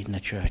not be leading a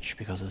church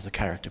because there's a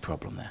character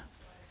problem there.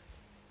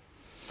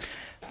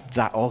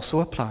 That also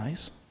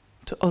applies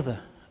to other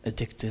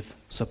addictive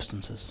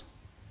substances,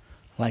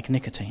 like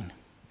nicotine.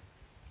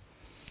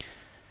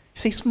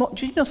 See,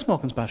 do you know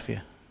smoking's bad for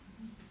you?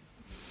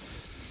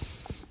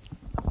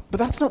 But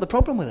that's not the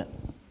problem with it.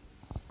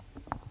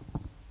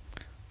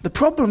 The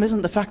problem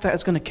isn't the fact that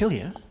it's going to kill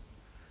you.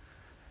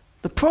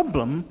 The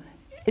problem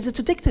is it's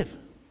addictive.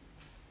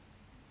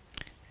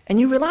 And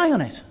you rely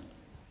on it.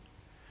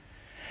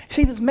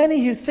 See, there's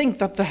many who think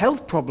that the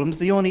health problem's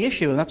the only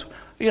issue, and that's,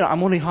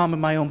 I'm only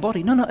harming my own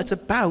body. No, it's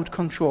about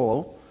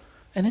control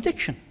and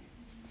addiction.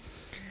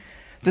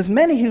 There's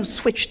many who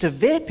switch to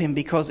vaping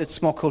because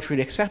it's more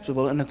culturally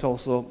acceptable and it's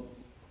also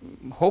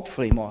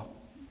hopefully more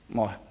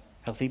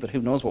healthy, but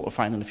who knows what we'll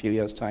find in a few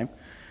years' time,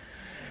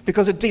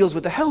 because it deals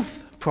with the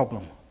health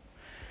problem.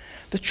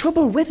 The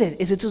trouble with it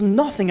is it does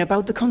nothing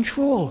about the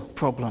control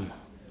problem.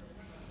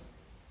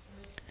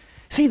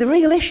 See, the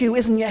real issue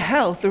isn't your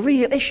health, the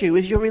real issue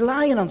is you're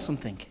relying on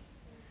something.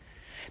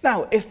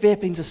 Now, if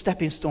vaping's a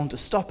stepping stone to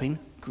stopping,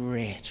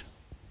 great.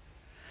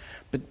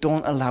 But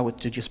don't allow it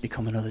to just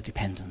become another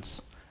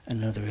dependence,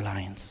 another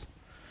reliance.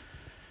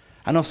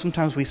 I know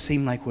sometimes we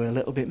seem like we're a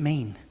little bit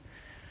mean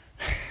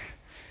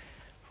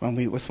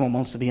when someone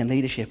wants to be in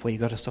leadership where you've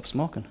got to stop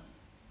smoking.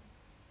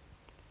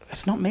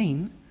 It's not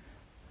mean.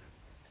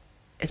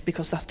 It's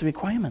because that's the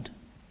requirement.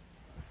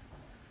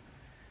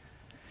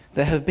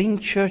 There have been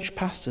church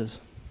pastors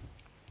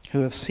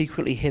who have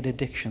secretly hid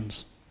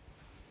addictions,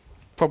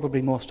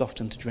 probably most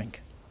often to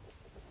drink.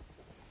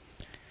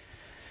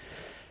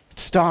 It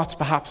starts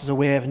perhaps as a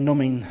way of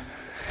numbing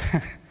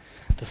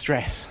the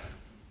stress,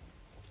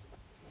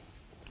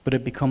 but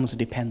it becomes a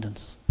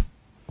dependence.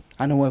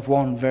 I know of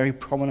one very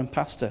prominent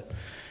pastor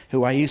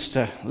who I used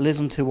to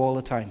listen to all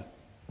the time,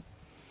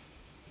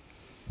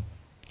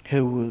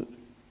 who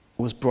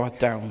was brought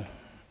down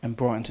and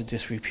brought into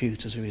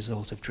disrepute as a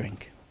result of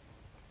drink.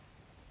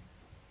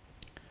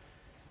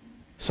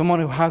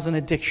 Someone who has an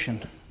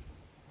addiction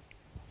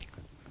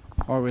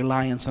or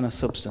reliance on a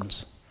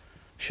substance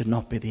should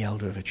not be the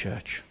elder of a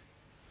church.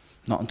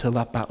 Not until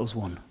that battle's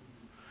won.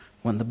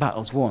 When the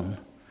battle's won,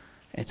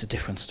 it's a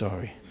different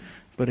story.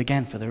 But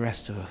again, for the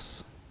rest of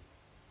us,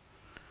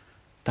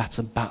 that's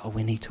a battle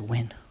we need to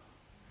win.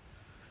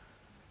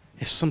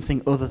 If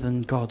something other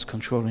than God's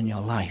controlling your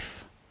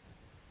life,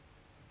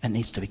 it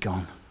needs to be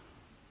gone.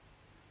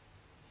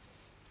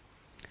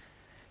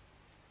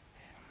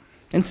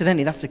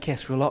 Incidentally, that's the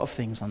case for a lot of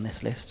things on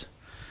this list.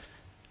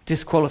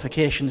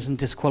 Disqualification isn't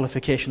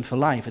disqualification for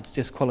life, it's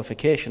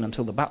disqualification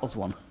until the battle's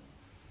won.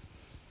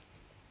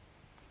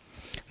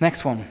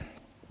 Next one.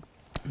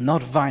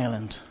 Not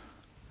violent,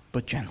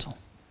 but gentle.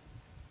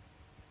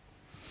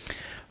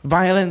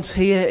 Violence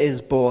here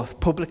is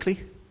both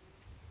publicly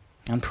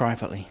and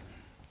privately.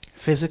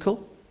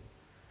 Physical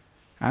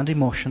and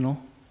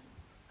emotional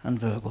and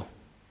verbal.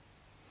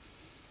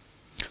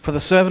 For the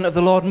servant of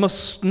the Lord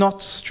must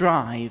not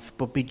strive,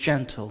 but be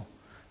gentle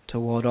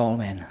toward all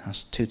men.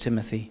 That's 2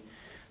 Timothy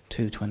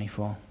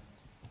 2:24.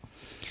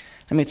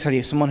 Let me tell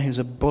you, someone who's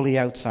a bully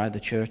outside the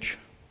church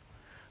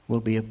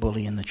will be a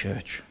bully in the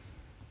church.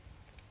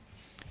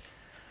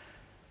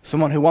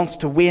 Someone who wants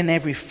to win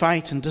every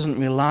fight and doesn't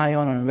rely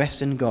on and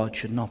rest in God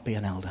should not be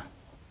an elder.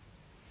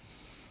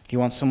 You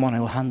want someone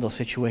who will handle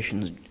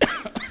situations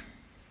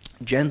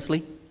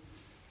gently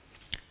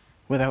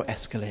without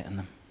escalating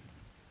them.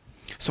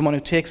 Someone who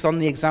takes on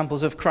the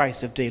examples of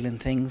Christ of dealing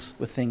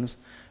with things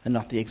and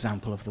not the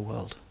example of the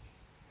world.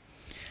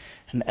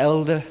 An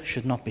elder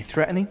should not be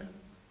threatening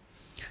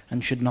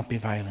and should not be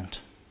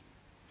violent.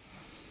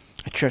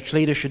 A church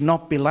leader should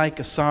not be like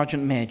a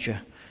sergeant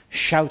major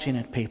shouting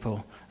at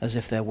people as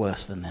if they're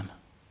worse than them.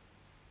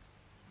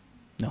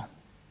 No.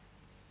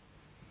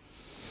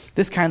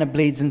 This kind of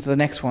bleeds into the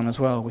next one as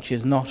well, which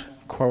is not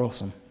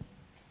quarrelsome.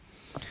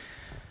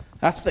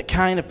 That's the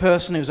kind of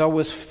person who's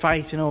always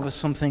fighting over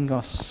something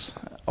or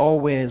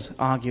always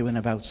arguing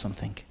about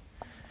something.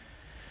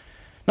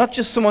 Not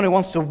just someone who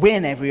wants to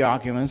win every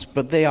argument,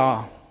 but they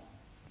are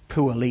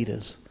poor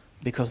leaders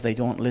because they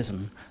don't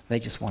listen. They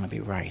just want to be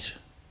right.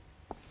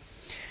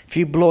 If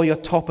you blow your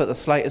top at the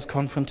slightest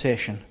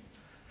confrontation,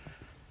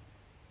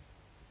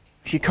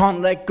 if you can't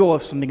let go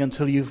of something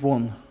until you've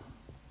won,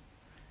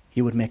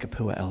 you would make a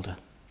poor elder.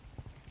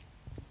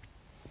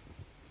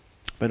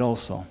 But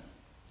also,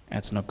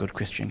 that's not good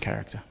Christian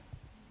character.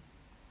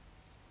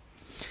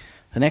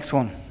 The next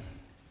one,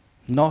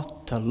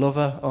 not a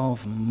lover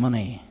of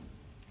money.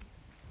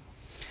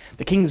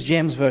 The King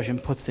James Version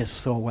puts this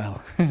so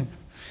well.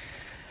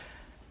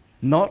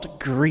 Not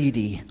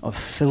greedy of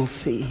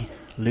filthy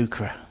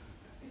lucre.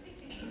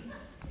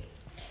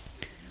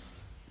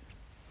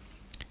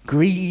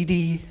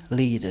 Greedy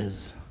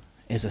leaders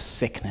is a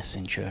sickness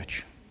in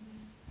church.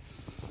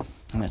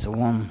 And it's a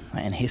one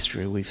that in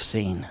history we've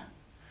seen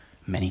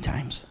many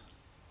times.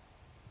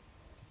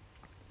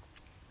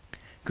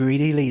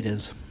 Greedy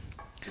leaders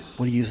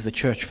will use the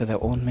church for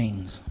their own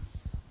means,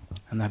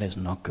 and that is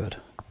not good.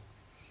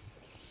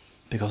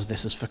 Because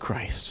this is for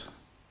Christ,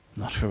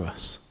 not for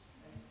us.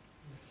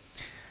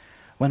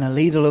 When a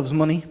leader loves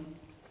money,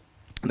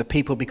 the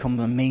people become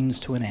a means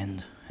to an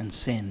end, and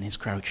sin is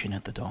crouching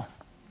at the door.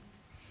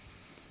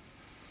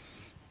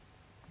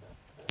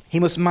 He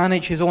must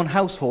manage his own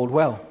household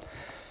well,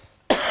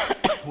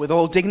 with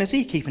all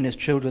dignity, keeping his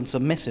children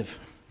submissive.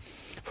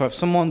 For if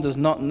someone does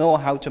not know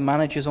how to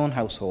manage his own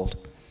household,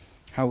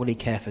 how will he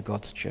care for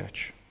God's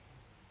church?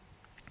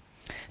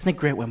 Isn't it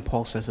great when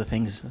Paul says the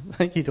things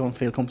that you don't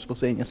feel comfortable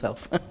saying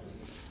yourself?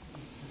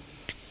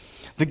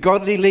 The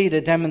godly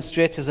leader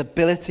demonstrates his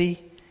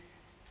ability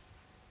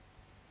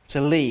to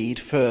lead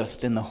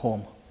first in the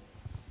home.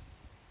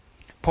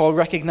 Paul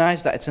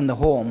recognized that it's in the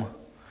home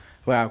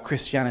where our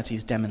Christianity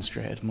is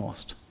demonstrated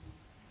most.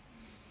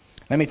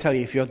 Let me tell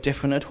you, if you're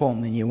different at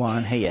home than you are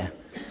in here,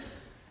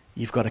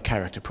 you've got a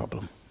character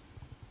problem.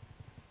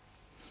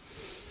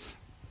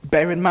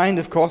 Bear in mind,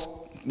 of course,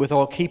 with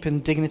all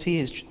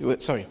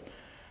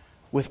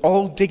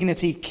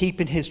dignity,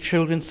 keeping his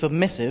children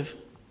submissive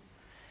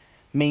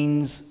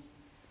means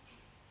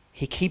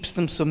he keeps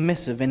them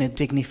submissive in a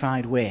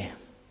dignified way.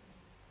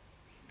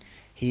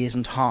 He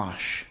isn't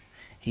harsh.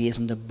 He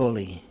isn't a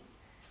bully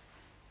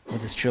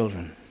with his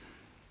children.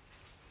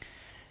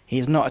 He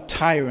is not a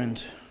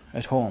tyrant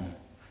at home.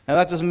 Now,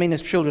 that doesn't mean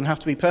his children have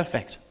to be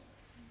perfect.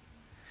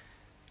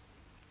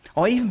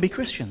 Or even be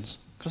Christians.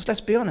 Because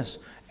let's be honest,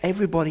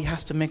 everybody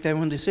has to make their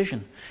own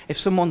decision. If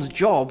someone's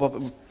job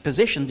or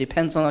position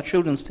depends on their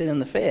children staying in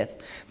the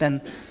faith,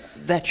 then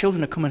their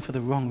children are coming for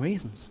the wrong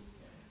reasons.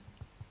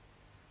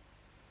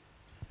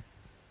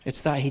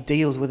 It's that he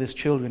deals with his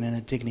children in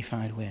a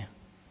dignified way.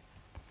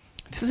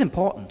 This is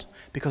important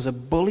because a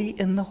bully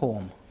in the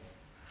home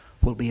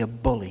will be a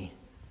bully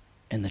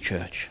in the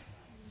church.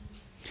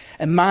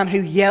 A man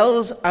who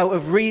yells out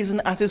of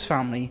reason at his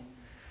family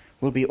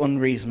will be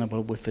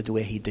unreasonable with the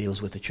way he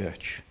deals with the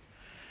church.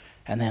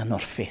 And they are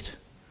not fit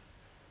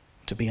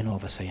to be an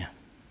overseer.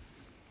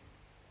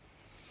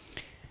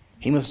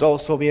 He must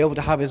also be able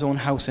to have his own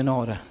house in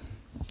order.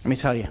 Let me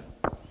tell you,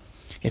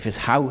 if his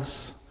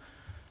house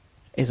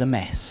is a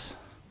mess,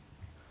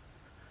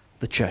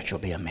 the church will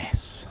be a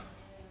mess.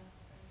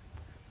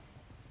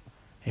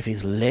 If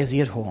he's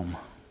lazy at home,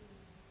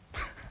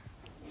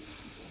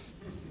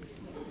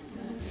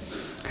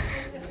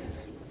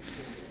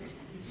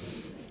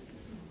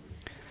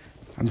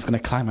 I'm just going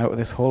to climb out of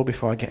this hole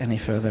before I get any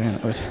further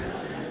into it.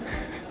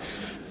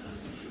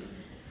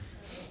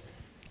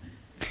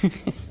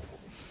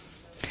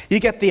 You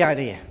get the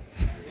idea.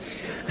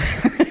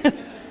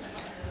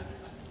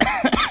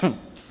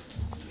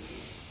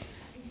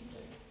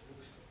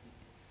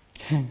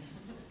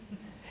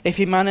 If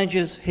he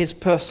manages his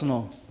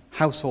personal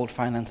household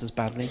finances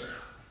badly,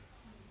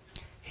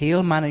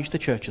 he'll manage the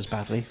churches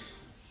badly.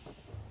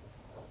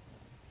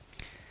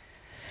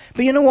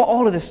 But you know what,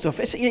 all of this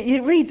stuff,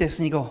 you read this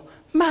and you go,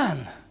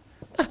 man,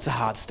 that's a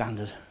hard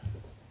standard.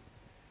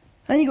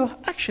 And you go,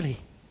 actually,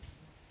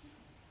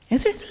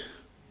 is it?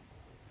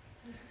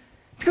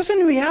 Because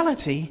in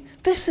reality,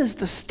 this is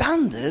the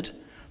standard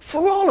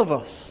for all of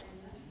us.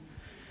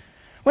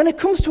 When it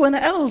comes to an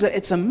elder,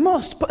 it's a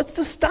must, but it's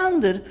the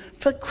standard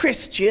for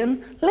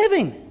Christian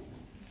living.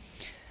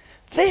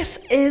 This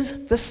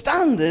is the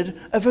standard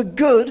of a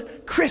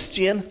good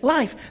Christian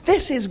life.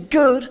 This is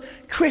good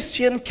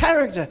Christian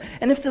character.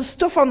 And if there's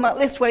stuff on that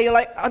list where you're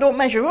like, I don't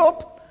measure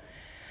up,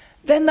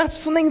 then that's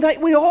something that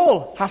we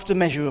all have to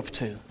measure up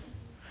to.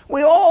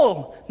 We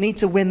all need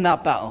to win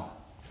that battle.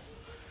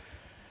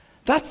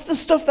 That's the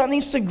stuff that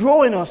needs to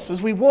grow in us as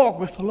we walk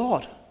with the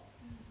Lord.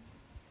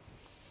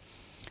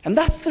 And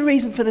that's the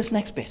reason for this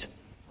next bit.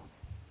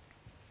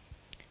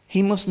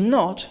 He must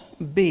not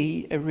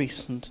be a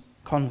recent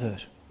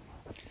convert,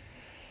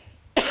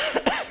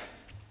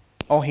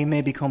 or he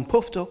may become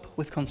puffed up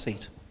with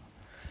conceit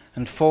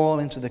and fall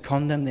into the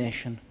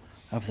condemnation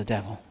of the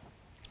devil.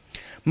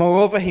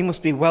 Moreover, he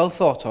must be well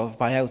thought of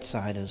by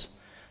outsiders,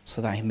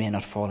 so that he may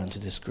not fall into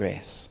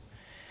disgrace,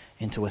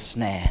 into a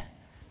snare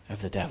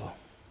of the devil.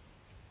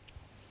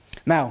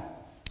 Now,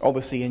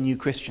 obviously, a new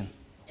Christian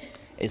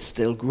is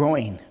still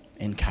growing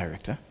in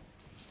character,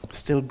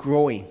 still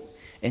growing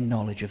in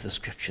knowledge of the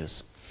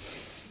Scriptures.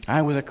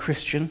 I was a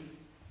Christian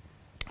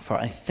for,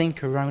 I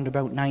think, around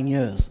about 9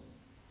 years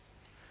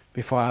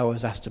before I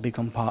was asked to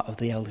become part of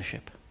the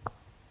eldership.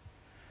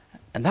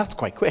 And that's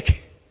quite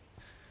quick.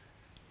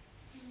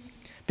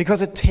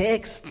 Because it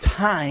takes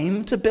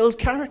time to build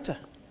character.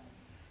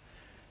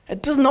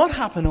 It does not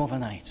happen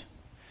overnight.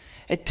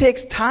 It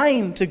takes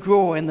time to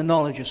grow in the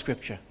knowledge of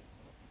Scripture.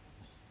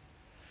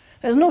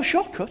 There's no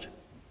shortcut.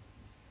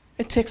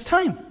 It takes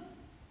time.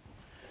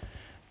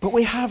 But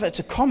we have it's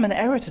a common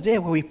error today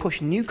where we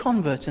push new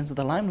converts into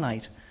the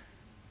limelight,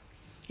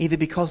 either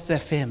because they're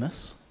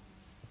famous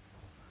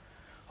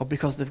or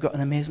because they've got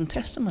an amazing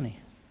testimony.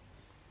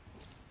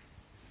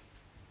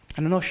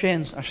 And I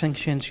think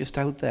Shane's just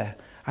out there.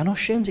 I know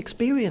Shane's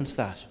experienced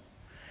that,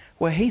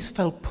 where he's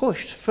felt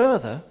pushed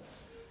further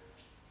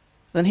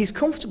than he's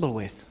comfortable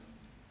with,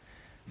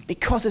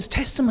 because his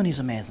testimony is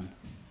amazing.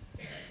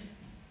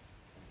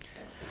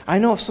 I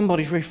know of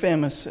somebody very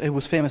famous, who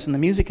was famous in the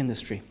music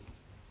industry,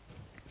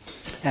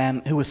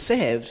 who was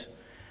saved,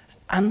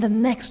 and the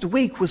next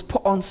week was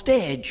put on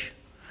stage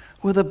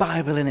with a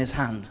Bible in his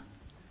hand.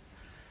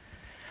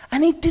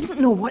 And he didn't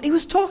know what he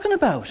was talking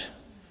about.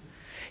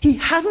 He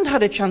hadn't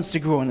had a chance to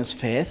grow in his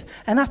faith,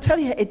 and I tell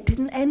you, it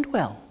didn't end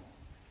well.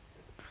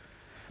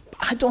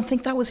 But I don't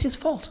think that was his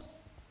fault.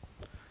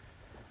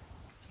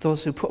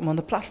 Those who put him on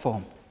the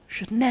platform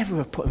should never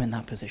have put him in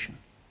that position.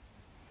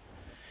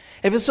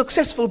 If a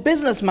successful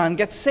businessman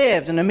gets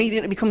saved and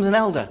immediately becomes an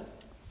elder,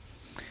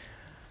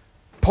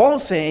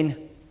 Paul's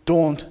saying,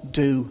 don't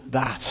do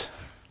that.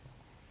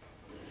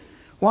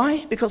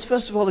 Why? Because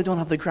first of all, they don't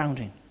have the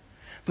grounding.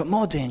 But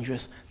more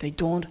dangerous, they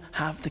don't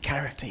have the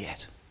character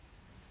yet.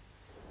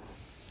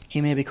 He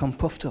may become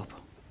puffed up,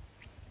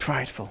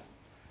 prideful,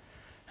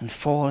 and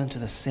fall into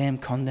the same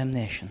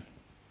condemnation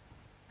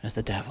as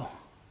the devil.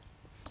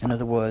 In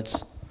other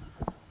words,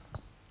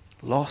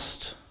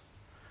 lost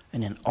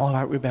and in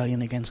all-out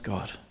rebellion against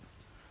God,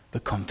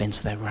 but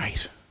convinced they're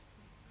right.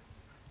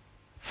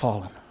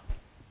 Fallen.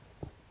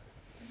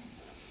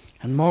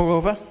 And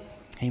moreover,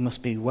 he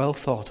must be well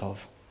thought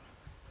of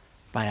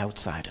by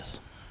outsiders.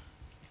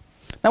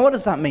 Now, what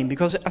does that mean?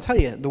 Because I tell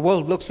you, the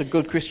world looks at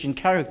good Christian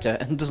character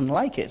and doesn't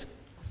like it.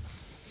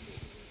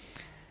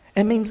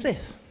 It means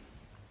this: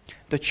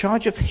 the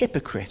charge of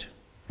hypocrite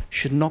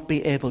should not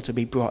be able to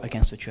be brought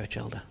against a church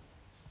elder,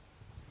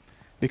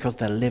 because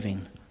they're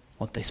living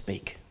what they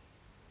speak.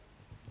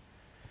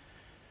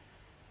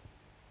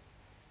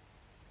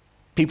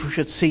 People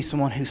should see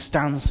someone who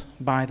stands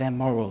by their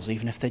morals,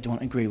 even if they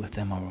don't agree with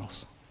their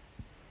morals.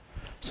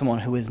 Someone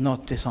who is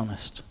not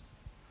dishonest.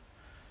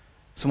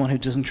 Someone who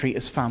doesn't treat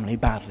his family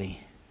badly.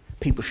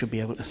 People should be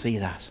able to see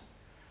that.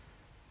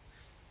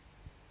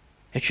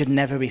 It should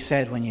never be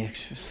said when you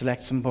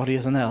select somebody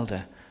as an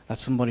elder that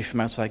somebody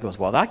from outside goes,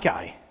 well, that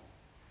guy,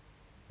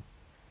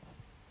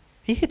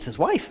 he hits his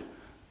wife.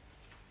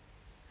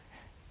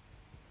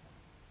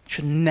 It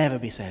should never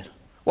be said.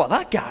 Well,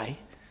 that guy,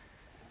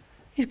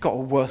 he's got a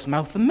worse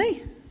mouth than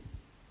me.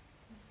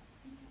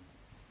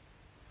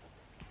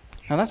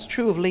 Now, that's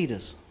true of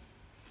leaders,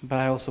 but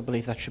I also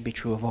believe that should be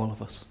true of all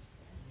of us.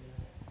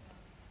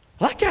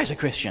 Well, that guy's a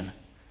Christian.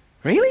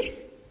 Really?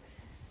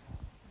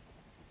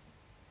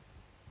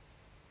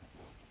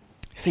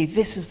 See,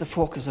 this is the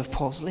focus of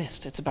Paul's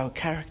list. It's about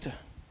character.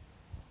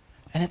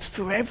 And it's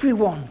for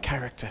everyone,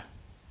 character.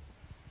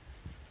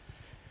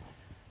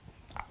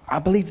 I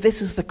believe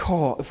this is the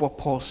core of what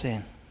Paul's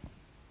saying.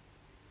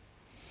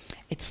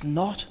 It's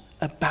not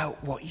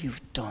about what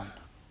you've done,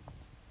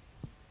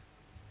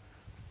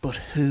 but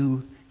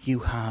who you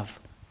have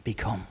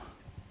become.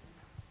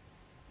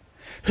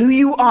 Who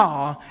you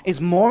are is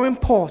more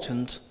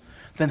important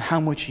than how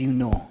much you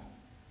know.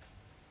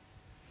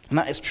 And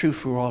that is true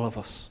for all of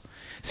us.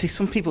 See,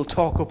 some people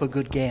talk up a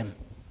good game.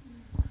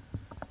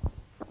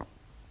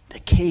 The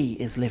key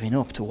is living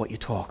up to what you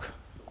talk.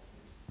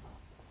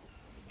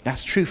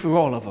 That's true for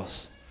all of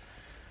us.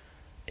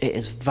 It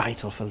is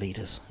vital for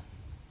leaders.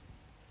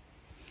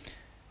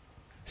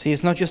 See,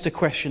 it's not just a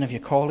question of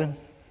your calling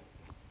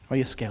or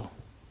your skill.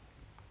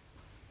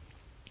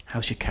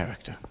 How's your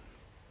character?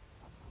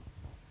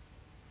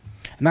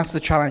 And that's the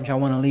challenge I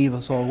want to leave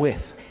us all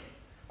with.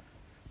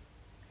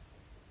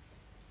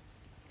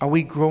 Are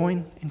we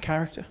growing in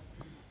character?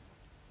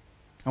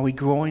 Are we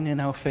growing in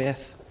our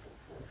faith?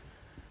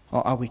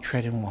 Or are we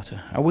treading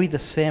water? Are we the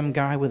same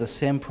guy with the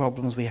same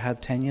problems we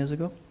had 10 years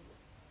ago?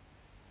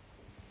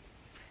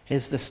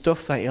 Is the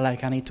stuff that you're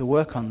like, I need to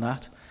work on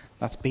that,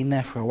 that's been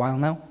there for a while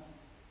now?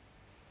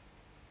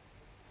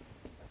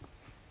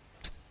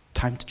 It's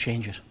time to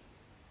change it.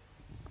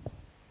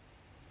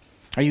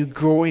 Are you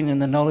growing in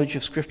the knowledge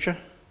of Scripture?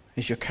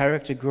 Is your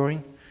character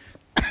growing?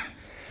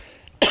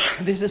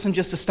 This isn't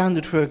just a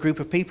standard for a group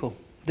of people.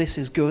 This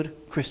is good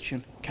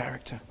Christian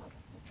character.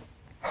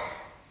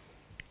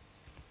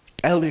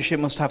 Eldership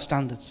must have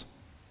standards.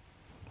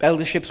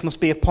 Elderships must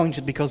be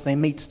appointed because they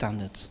meet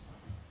standards.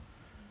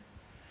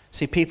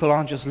 See, people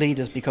aren't just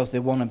leaders because they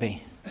want to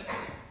be,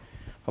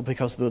 or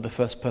because they're the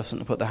first person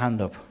to put their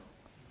hand up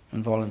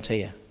and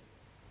volunteer.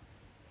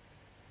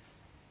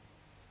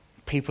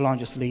 People aren't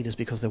just leaders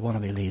because they want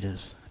to be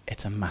leaders.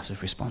 It's a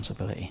massive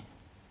responsibility.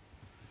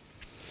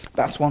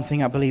 That's one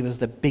thing I believe is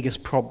the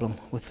biggest problem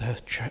with the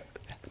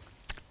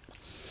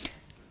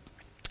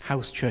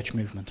house church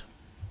movement.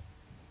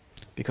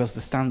 Because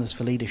the standards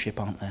for leadership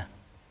aren't there.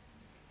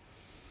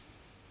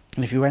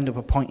 And if you end up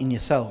appointing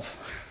yourself,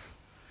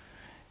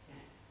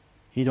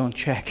 you don't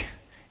check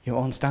your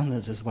own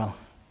standards as well.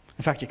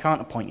 In fact, you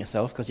can't appoint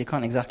yourself because you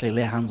can't exactly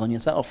lay hands on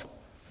yourself.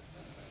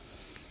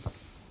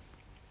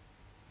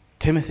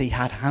 Timothy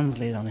had hands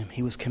laid on him.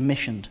 He was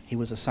commissioned. He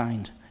was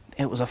assigned.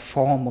 It was a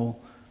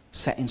formal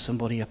setting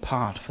somebody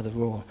apart for the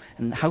role.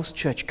 And the house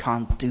church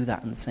can't do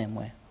that in the same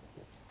way.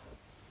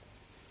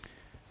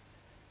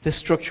 This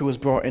structure was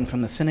brought in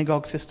from the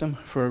synagogue system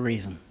for a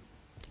reason.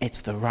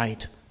 It's the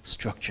right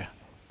structure.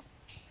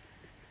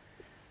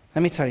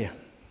 Let me tell you,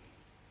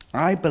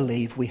 I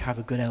believe we have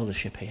a good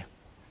eldership here.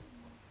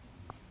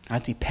 I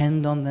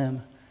depend on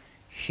them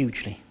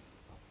hugely.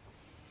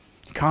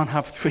 You can't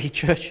have 3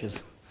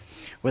 churches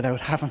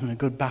without having a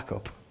good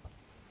backup.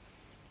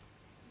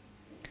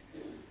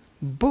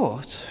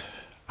 But,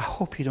 I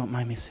hope you don't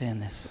mind me saying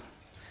this,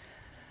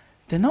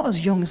 they're not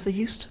as young as they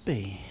used to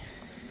be.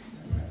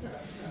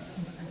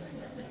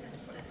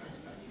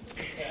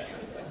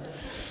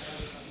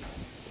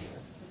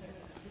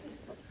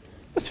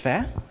 That's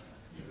fair.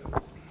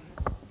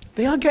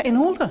 They are getting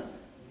older.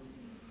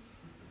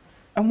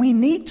 And we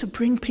need to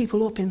bring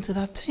people up into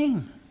that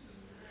team.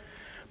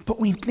 But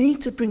we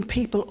need to bring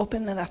people up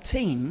into that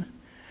team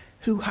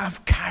who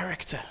have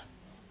character,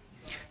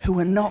 who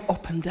are not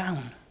up and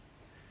down,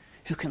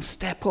 who can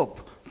step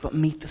up but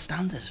meet the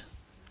standard.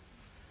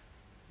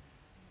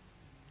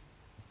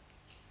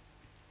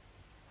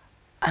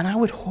 And I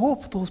would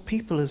hope those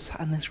people are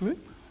sat in this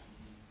room.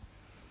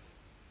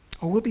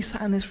 Or will be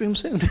sat in this room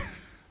soon.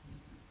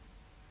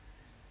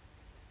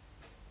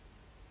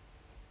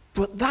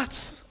 But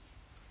that's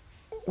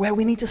where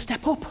we need to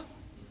step up.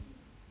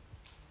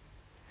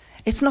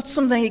 It's not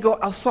something you go,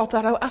 I'll sort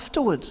that out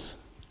afterwards.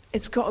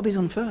 It's got to be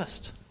done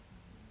first.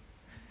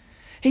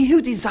 He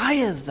who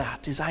desires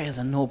that desires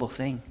a noble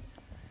thing.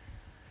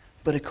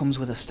 But it comes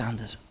with a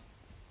standard.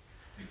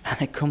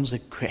 And it comes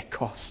at great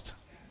cost.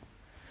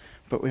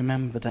 But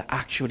remember that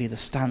actually the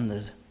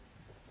standard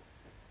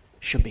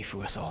should be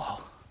for us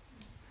all.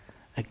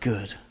 A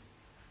good,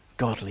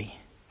 godly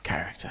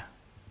character.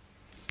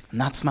 And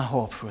that's my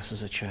hope for us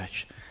as a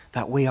church.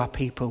 That we are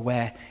people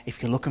where,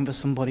 if you're looking for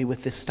somebody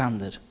with this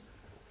standard,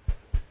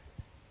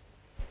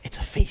 it's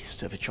a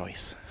feast of a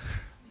choice.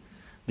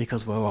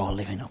 Because we're all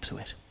living up to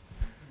it.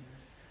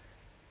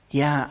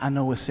 Yeah, I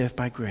know we're saved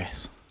by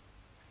grace.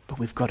 But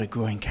we've got to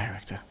grow in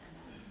character.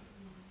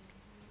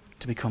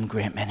 To become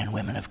great men and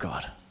women of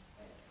God.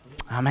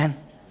 Amen.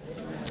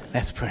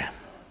 Let's pray.